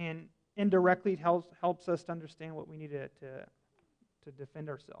 and indirectly it helps us to understand what we need to defend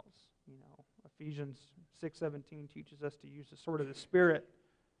ourselves. Ephesians 6:17 teaches us to use the sword of the Spirit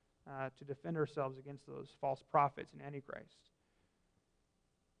to defend ourselves against those false prophets and antichrists.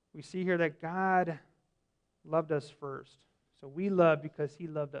 We see here that God loved us first. So we love because he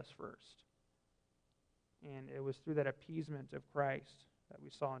loved us first. And it was through that appeasement of Christ that we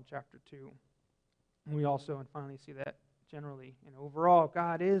saw in chapter 2. And we also and finally see that generally and overall,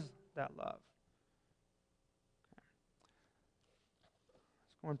 God is that love. Okay.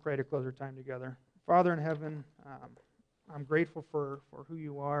 Let's go and pray to close our time together. Father in heaven, I'm grateful for who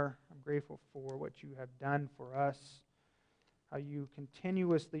you are. I'm grateful for what you have done for us, how you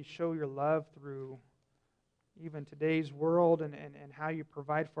continuously show your love through even today's world and how you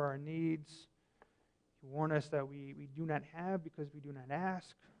provide for our needs. You warn us that we do not have because we do not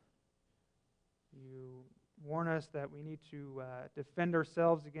ask. You warn us that we need to defend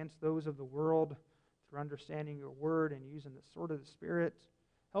ourselves against those of the world through understanding your word and using the sword of the Spirit.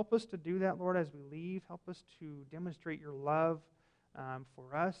 Help us to do that, Lord, as we leave. Help us to demonstrate your love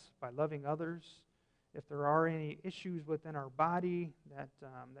for us by loving others. If there are any issues within our body that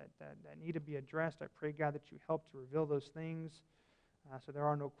need to be addressed, I pray, God, that you help to reveal those things so there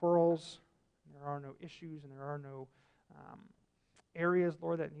are no quarrels, there are no issues, and there are no areas,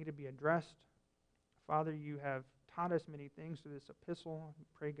 Lord, that need to be addressed. Father, you have taught us many things through this epistle. I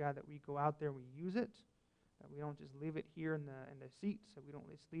pray, God, that we go out there and we use it, that we don't just leave it here in the seats, that we don't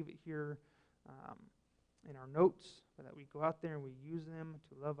just leave it here in our notes, but that we go out there and we use them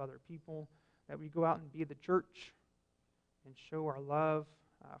to love other people, that we go out and be the church and show our love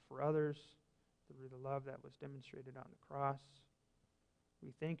for others through the love that was demonstrated on the cross.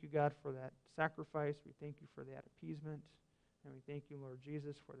 We thank you, God, for that sacrifice. We thank you for that appeasement. And we thank you, Lord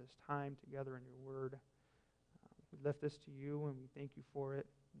Jesus, for this time together in your word. We lift this to you, and we thank you for it.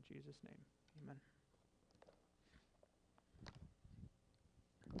 In Jesus' name, amen.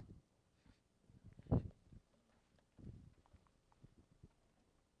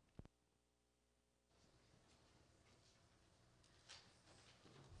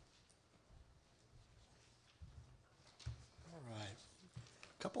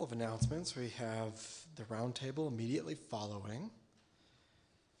 A couple of announcements. We have the round table immediately following.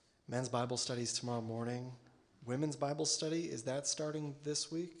 Men's Bible studies tomorrow morning. Women's Bible study, is that starting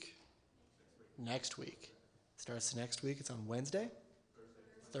this week? Next week. Starts next week. It's on Wednesday?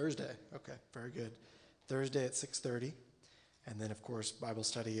 Thursday. Okay, very good. Thursday at 6:30. And then, of course, Bible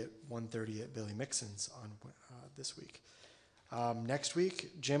study at 1:30 at Billy Mixon's on this week. Next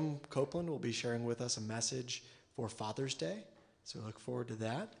week, Jim Copeland will be sharing with us a message for Father's Day. So we look forward to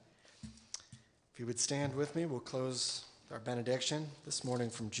that. If you would stand with me, we'll close our benediction this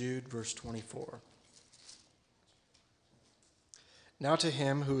morning from Jude, verse 24. Now to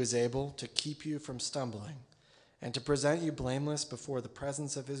him who is able to keep you from stumbling and to present you blameless before the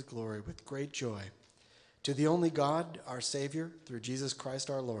presence of his glory with great joy, to the only God, our Savior, through Jesus Christ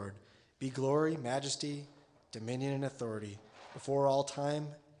our Lord, be glory, majesty, dominion, and authority before all time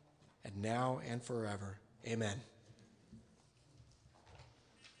and now and forever. Amen.